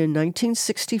 but in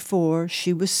 1964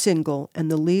 she was single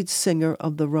and the lead singer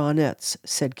of the Ronettes,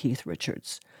 said Keith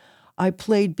Richards. I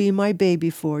played Be My Baby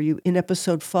for you in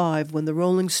episode 5 when the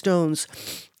Rolling Stones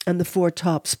and the Four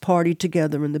Tops partied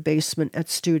together in the basement at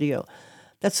studio.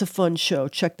 That's a fun show.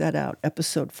 Check that out,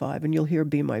 episode 5, and you'll hear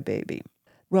Be My Baby.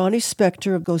 Ronnie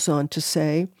Spector goes on to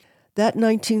say, that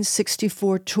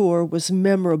 1964 tour was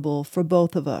memorable for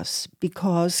both of us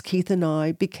because Keith and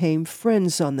I became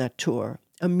friends on that tour.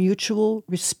 A mutual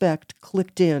respect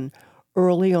clicked in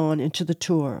early on into the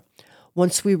tour.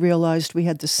 Once we realized we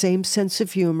had the same sense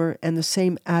of humor and the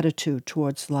same attitude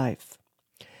towards life.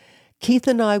 Keith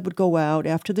and I would go out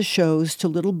after the shows to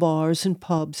little bars and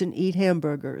pubs and eat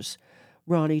hamburgers,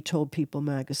 Ronnie told People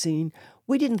magazine.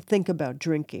 We didn't think about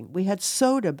drinking. We had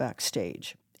soda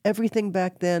backstage. Everything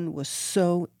back then was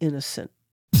so innocent.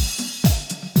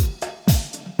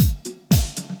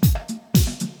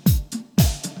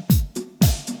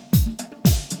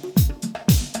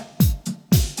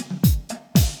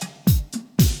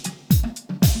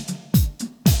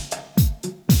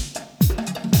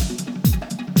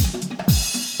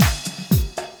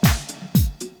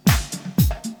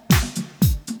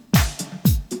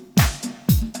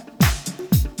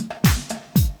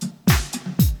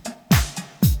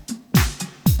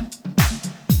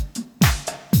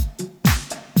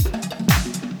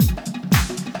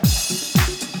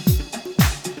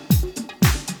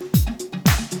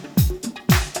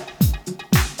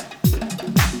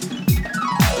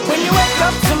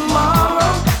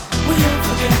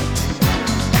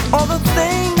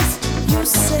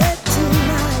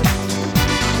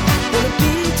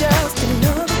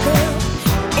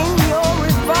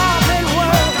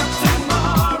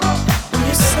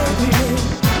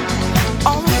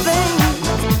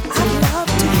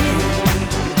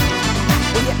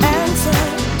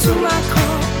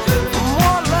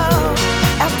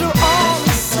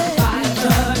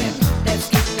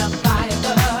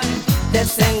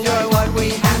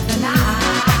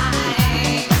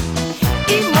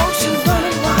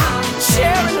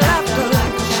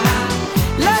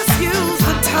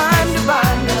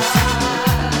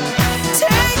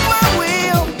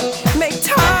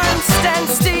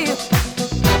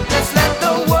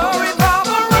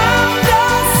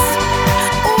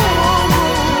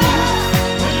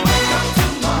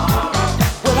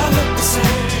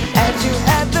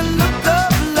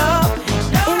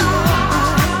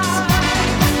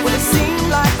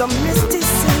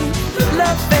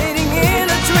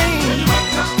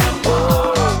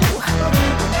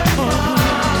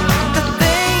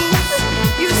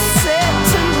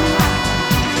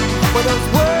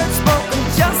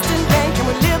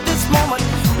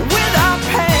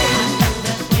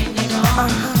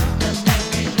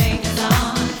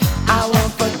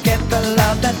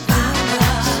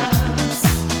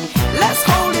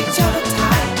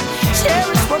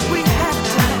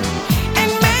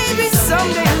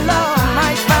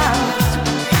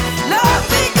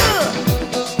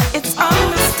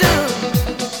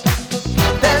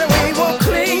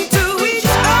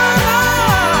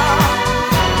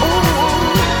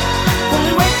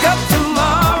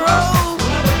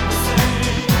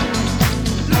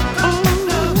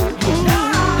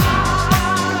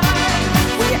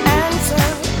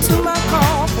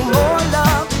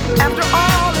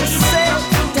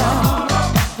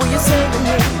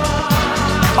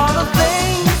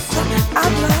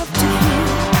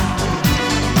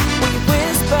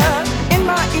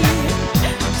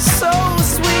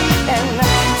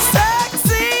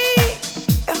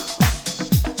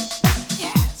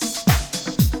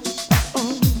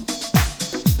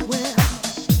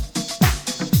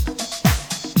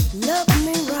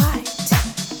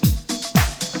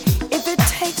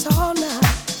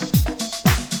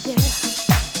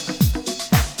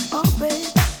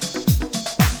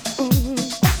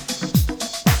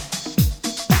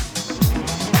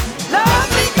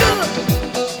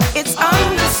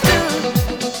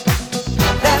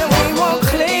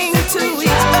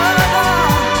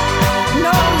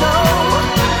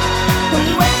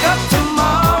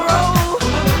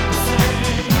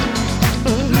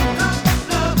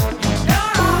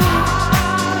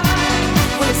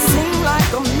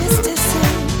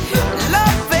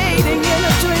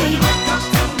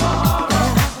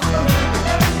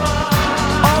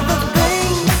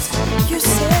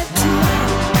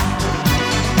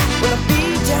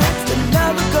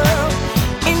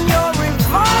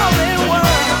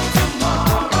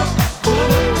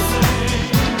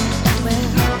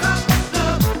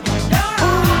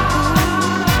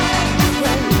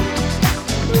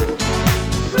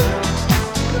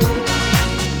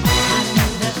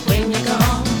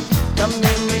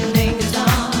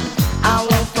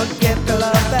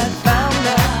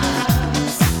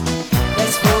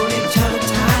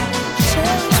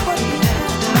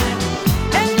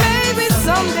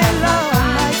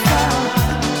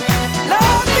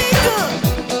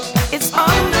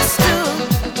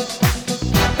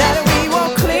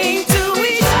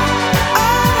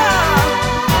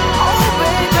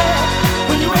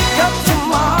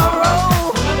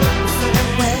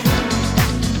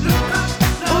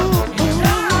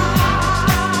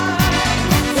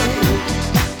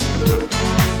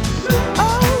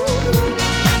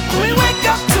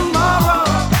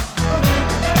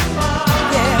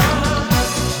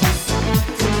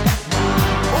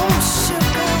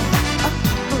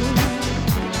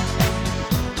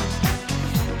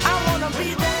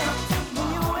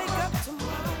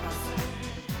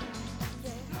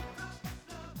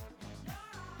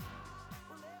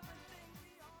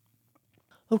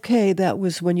 Okay, that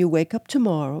was When You Wake Up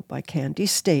Tomorrow by Candy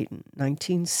Staton,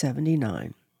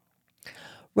 1979.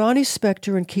 Ronnie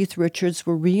Spector and Keith Richards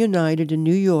were reunited in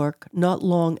New York not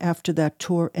long after that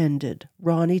tour ended.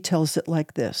 Ronnie tells it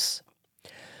like this.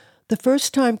 The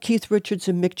first time Keith Richards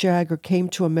and Mick Jagger came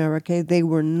to America, they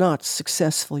were not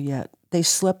successful yet. They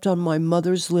slept on my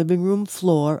mother's living room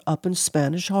floor up in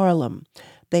Spanish Harlem.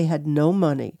 They had no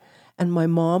money, and my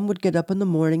mom would get up in the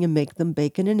morning and make them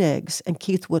bacon and eggs, and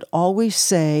Keith would always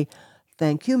say,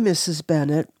 "Thank you, Mrs.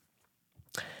 Bennett."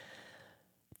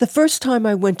 The first time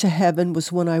I went to heaven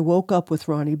was when I woke up with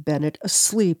Ronnie Bennett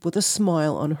asleep with a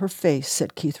smile on her face,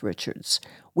 said Keith Richards.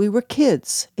 We were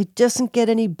kids. It doesn't get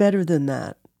any better than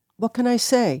that. What can I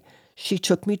say? She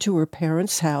took me to her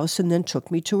parents' house and then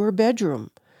took me to her bedroom.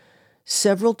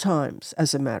 Several times,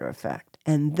 as a matter of fact.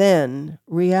 And then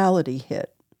reality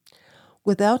hit.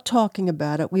 Without talking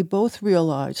about it, we both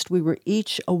realized we were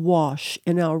each awash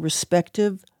in our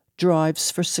respective drives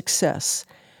for success.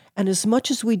 And as much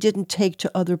as we didn't take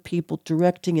to other people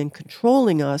directing and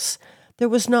controlling us, there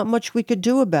was not much we could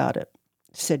do about it,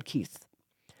 said Keith.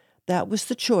 That was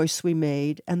the choice we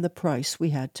made and the price we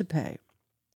had to pay.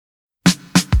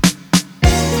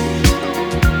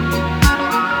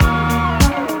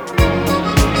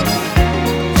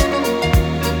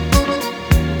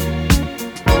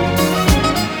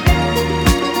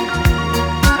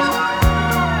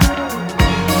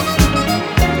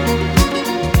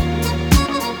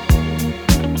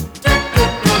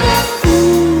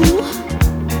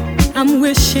 I'm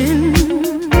wishing,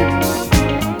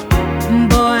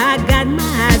 boy, I got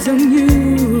my eyes on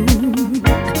you.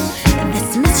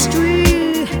 This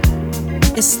mystery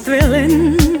is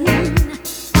thrilling.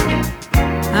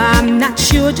 I'm not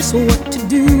sure just what to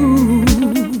do.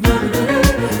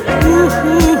 Ooh,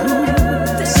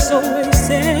 this oasis,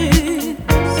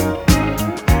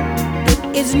 it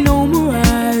is no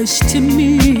mirage to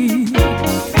me.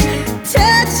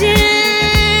 Touching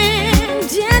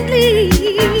gently.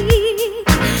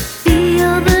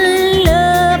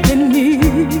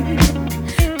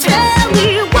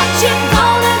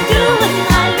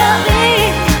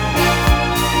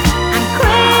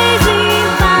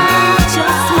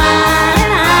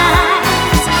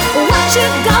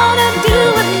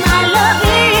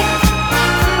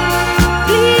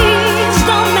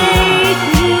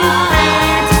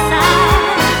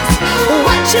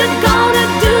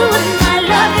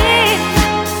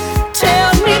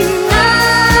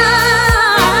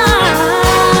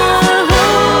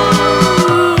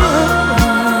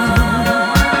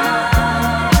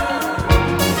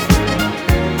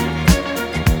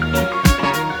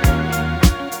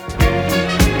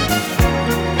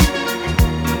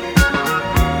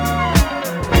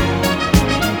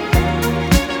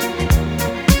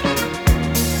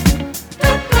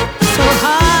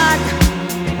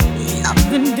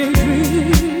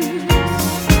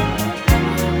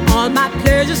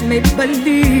 Make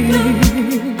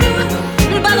believe,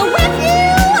 but with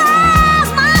you as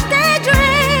my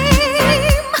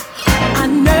daydream, I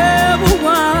never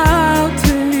want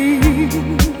to leave.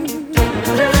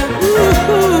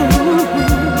 Ooh,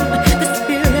 this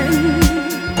feeling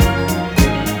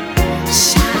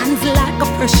shines like a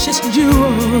precious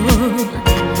jewel,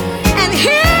 and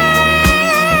here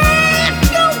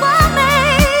you are me.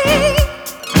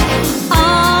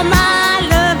 All my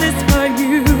love is for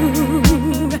you.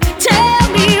 Tell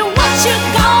me what you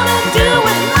gonna do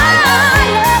with my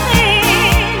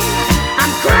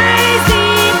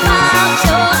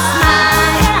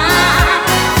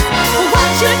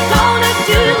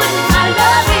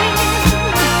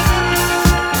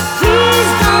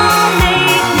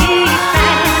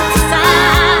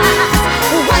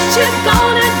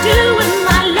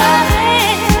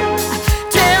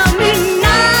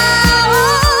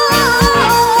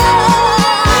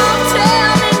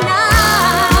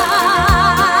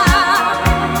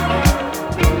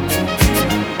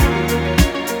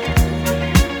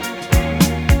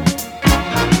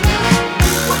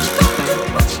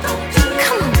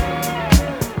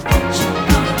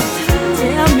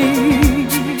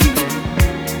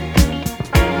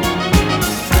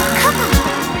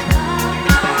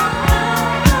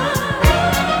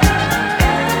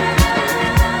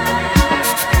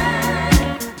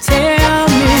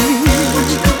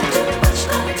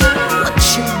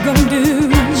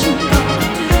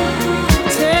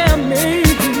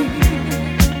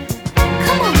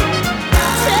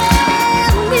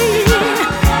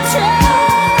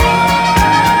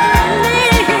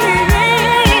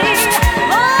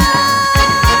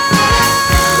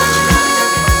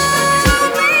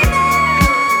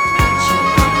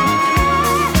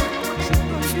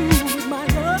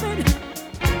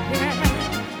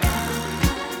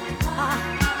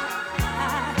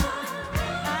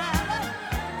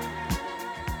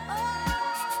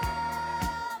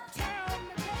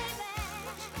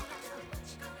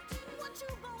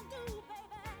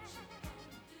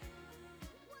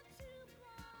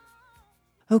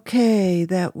Okay,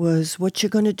 that was What You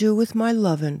Gonna Do With My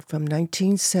Lovin' from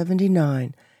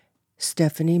 1979,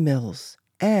 Stephanie Mills,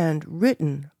 and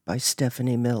written by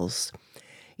Stephanie Mills.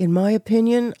 In my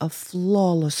opinion, a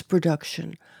flawless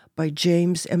production by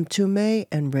James Mtume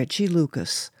and Reggie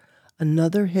Lucas,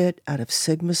 another hit out of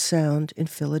Sigma Sound in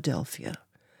Philadelphia.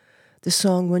 The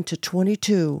song went to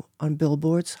 22 on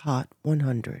Billboard's Hot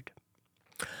 100.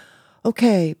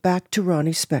 Okay, back to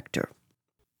Ronnie Spector.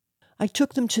 I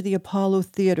took them to the Apollo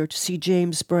Theater to see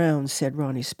James Brown, said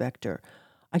Ronnie Spector.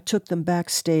 I took them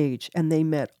backstage, and they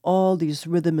met all these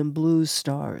rhythm and blues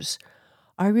stars.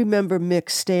 I remember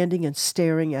Mick standing and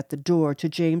staring at the door to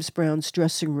James Brown's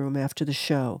dressing room after the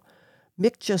show.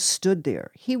 Mick just stood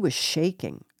there. He was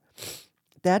shaking.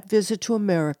 That visit to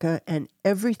America and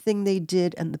everything they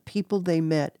did and the people they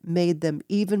met made them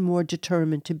even more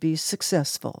determined to be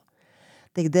successful.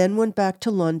 They then went back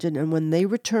to London, and when they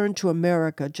returned to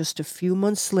America just a few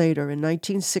months later in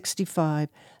 1965,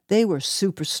 they were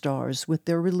superstars with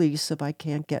their release of I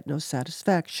Can't Get No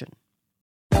Satisfaction.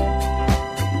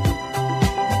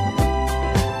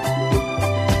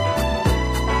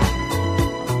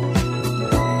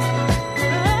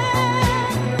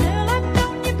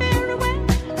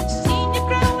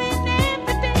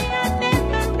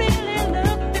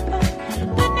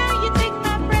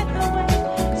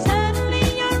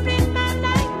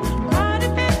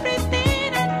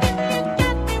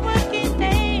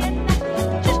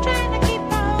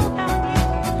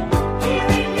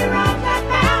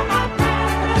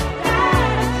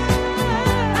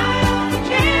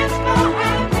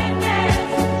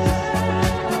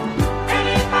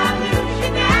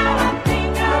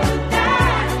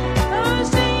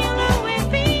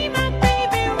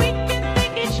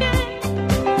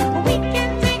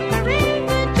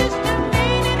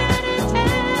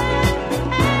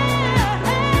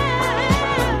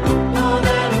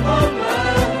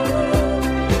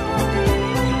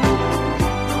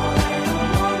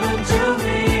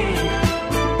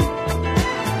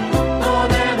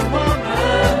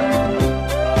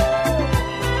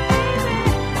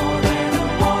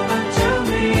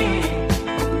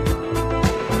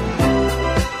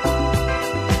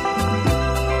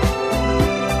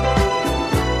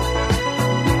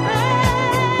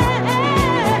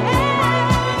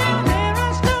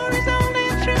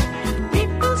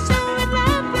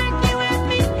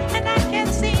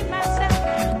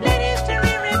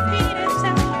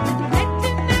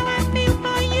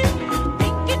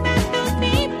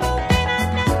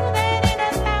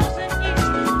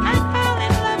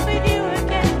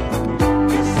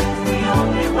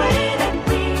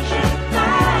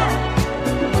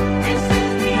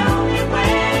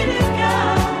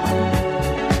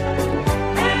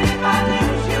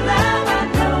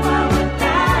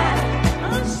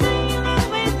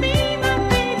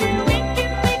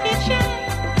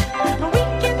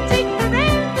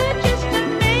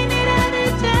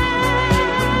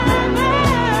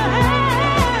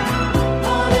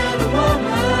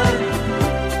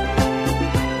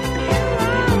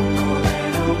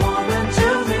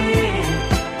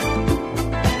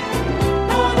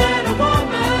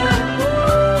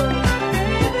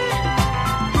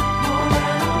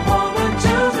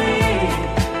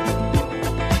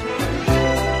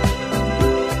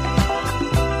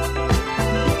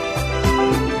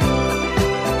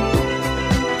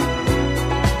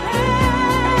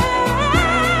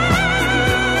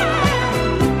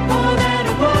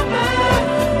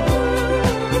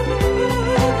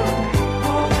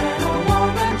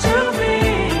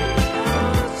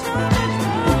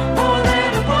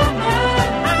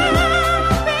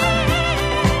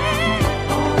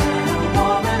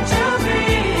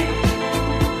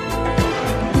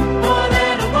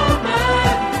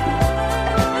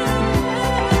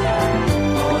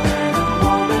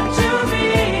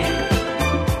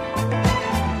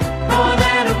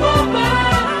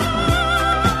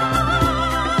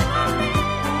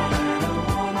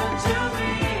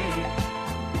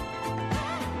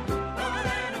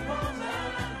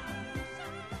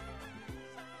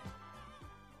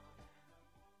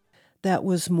 That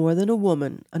was More Than a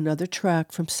Woman, another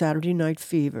track from Saturday Night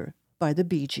Fever by the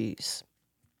Bee Gees.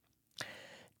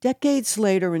 Decades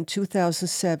later, in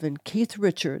 2007, Keith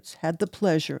Richards had the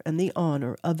pleasure and the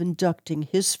honor of inducting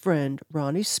his friend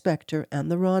Ronnie Spector and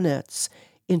the Ronettes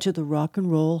into the Rock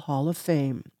and Roll Hall of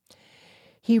Fame.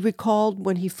 He recalled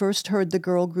when he first heard the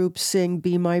girl group sing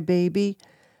Be My Baby,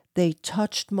 they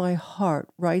touched my heart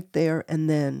right there and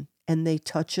then, and they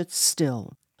touch it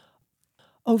still.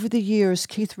 Over the years,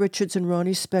 Keith Richards and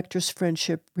Ronnie Spector's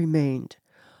friendship remained.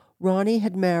 Ronnie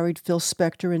had married Phil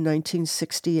Spector in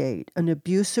 1968, an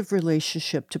abusive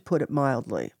relationship to put it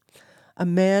mildly. a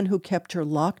man who kept her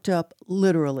locked up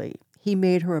literally. He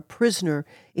made her a prisoner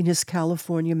in his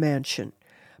California mansion,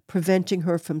 preventing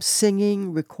her from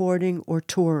singing, recording, or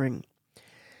touring.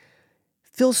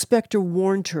 Phil Spector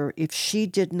warned her if she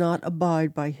did not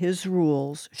abide by his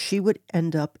rules, she would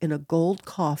end up in a gold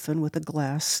coffin with a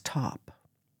glass top.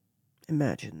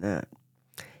 Imagine that.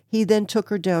 He then took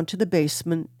her down to the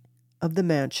basement of the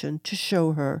mansion to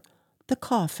show her the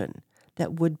coffin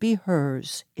that would be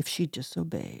hers if she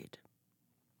disobeyed.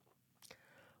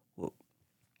 Whoa.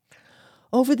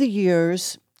 Over the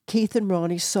years, Keith and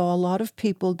Ronnie saw a lot of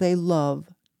people they love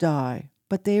die,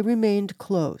 but they remained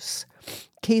close.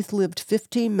 Keith lived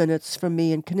 15 minutes from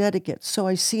me in Connecticut, so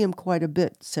I see him quite a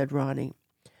bit, said Ronnie.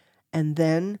 And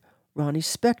then Ronnie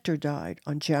Spector died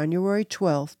on January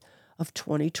 12th of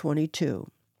 2022.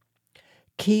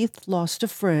 Keith lost a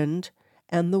friend,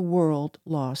 and the world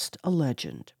lost a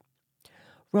legend.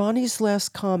 Ronnie's last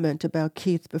comment about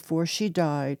Keith before she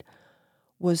died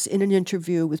was in an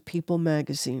interview with People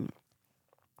magazine.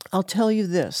 I'll tell you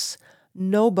this,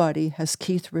 nobody has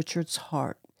Keith Richards'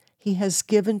 heart. He has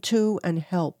given to and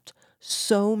helped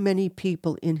so many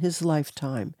people in his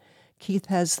lifetime. Keith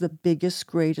has the biggest,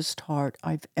 greatest heart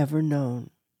I've ever known.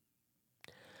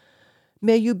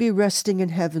 May you be resting in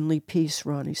heavenly peace,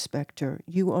 Ronnie Spector.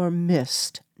 You are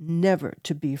missed, never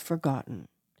to be forgotten.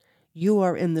 You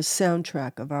are in the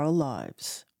soundtrack of our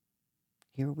lives.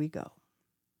 Here we go.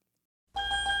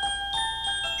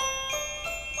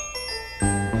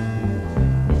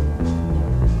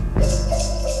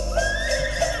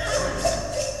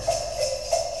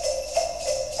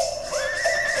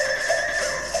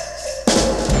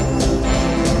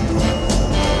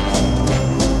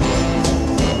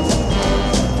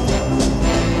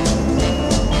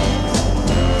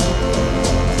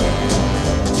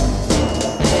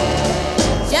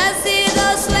 Just see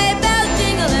those sleigh bells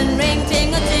jingling, ring,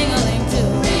 tingle-tingling too.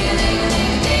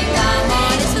 Come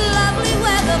on, it's lovely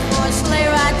weather for a sleigh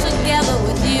ride together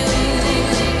with you.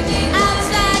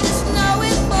 Outside the snow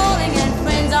is falling and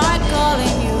friends are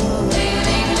calling you.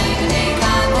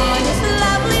 Come on, it's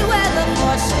lovely weather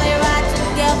for a sleigh ride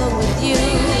together with you.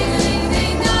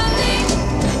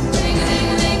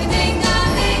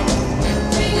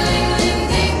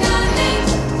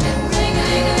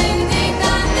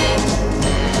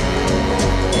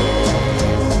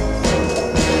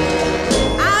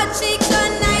 Our cheeks are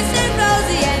nice and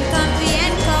rosy and comfy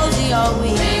and cozy all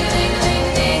week.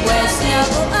 We're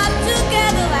snuggled up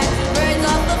together like two birds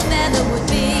off a feather would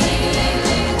be.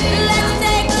 Let's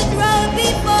take a road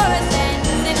before us and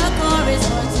sing a chorus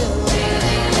or two.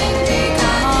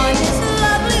 Come on, it's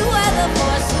lovely weather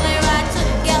for a sleigh ride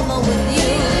together with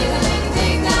you.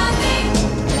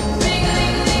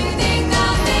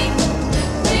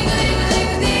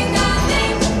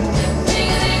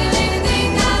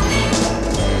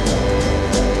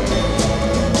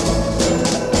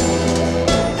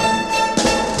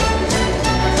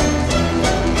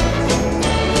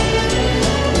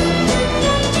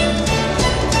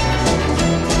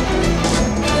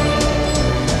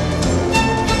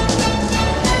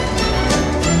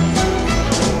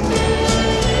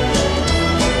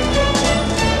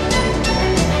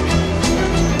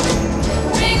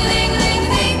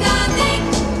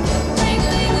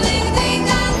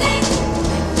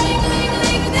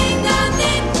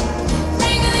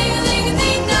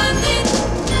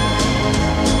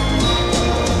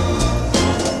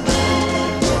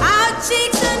 Our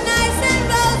cheeks are nice and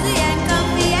rosy and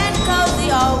comfy and cozy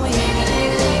all week.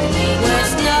 We're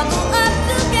snuggled up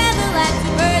together like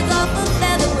two birds off a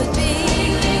feather would be.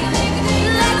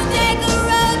 Let's take a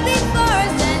road before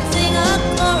us and sing a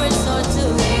chorus or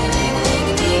two.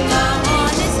 Come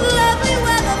on, it's lovely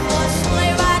weather for a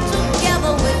sleigh ride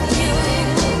together with you.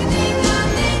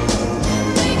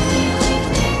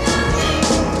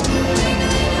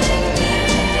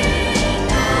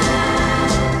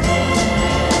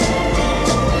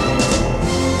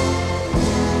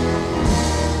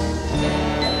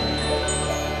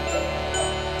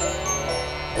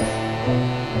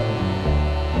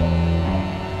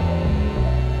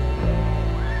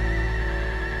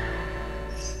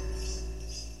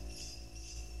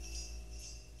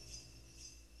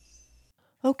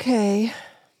 Okay,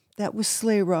 that was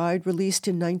Sleigh Ride, released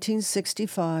in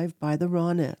 1965 by the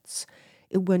Ronettes.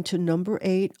 It went to number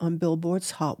 8 on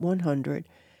Billboard's Hot 100,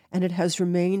 and it has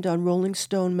remained on Rolling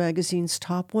Stone magazine's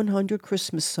Top 100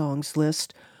 Christmas Songs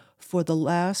list for the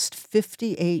last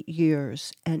 58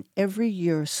 years, and every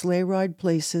year Sleigh Ride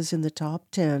places in the top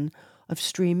 10 of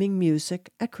streaming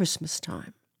music at Christmas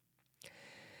time.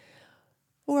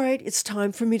 All right, it's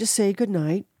time for me to say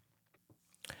goodnight.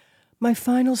 My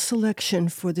final selection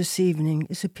for this evening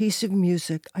is a piece of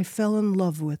music I fell in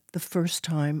love with the first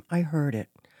time I heard it.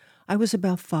 I was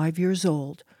about 5 years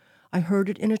old. I heard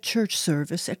it in a church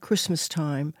service at Christmas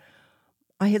time.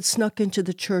 I had snuck into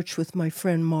the church with my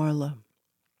friend Marla.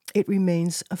 It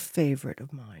remains a favorite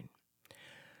of mine.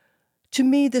 To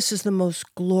me, this is the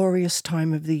most glorious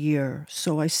time of the year,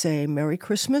 so I say Merry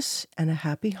Christmas and a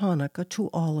Happy Hanukkah to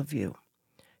all of you.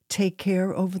 Take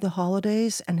care over the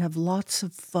holidays and have lots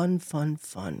of fun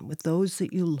with those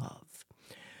that you love.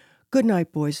 Good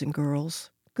night, boys and girls.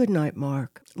 Good night,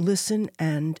 Mark. Listen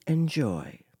and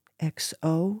enjoy.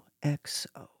 XOXO.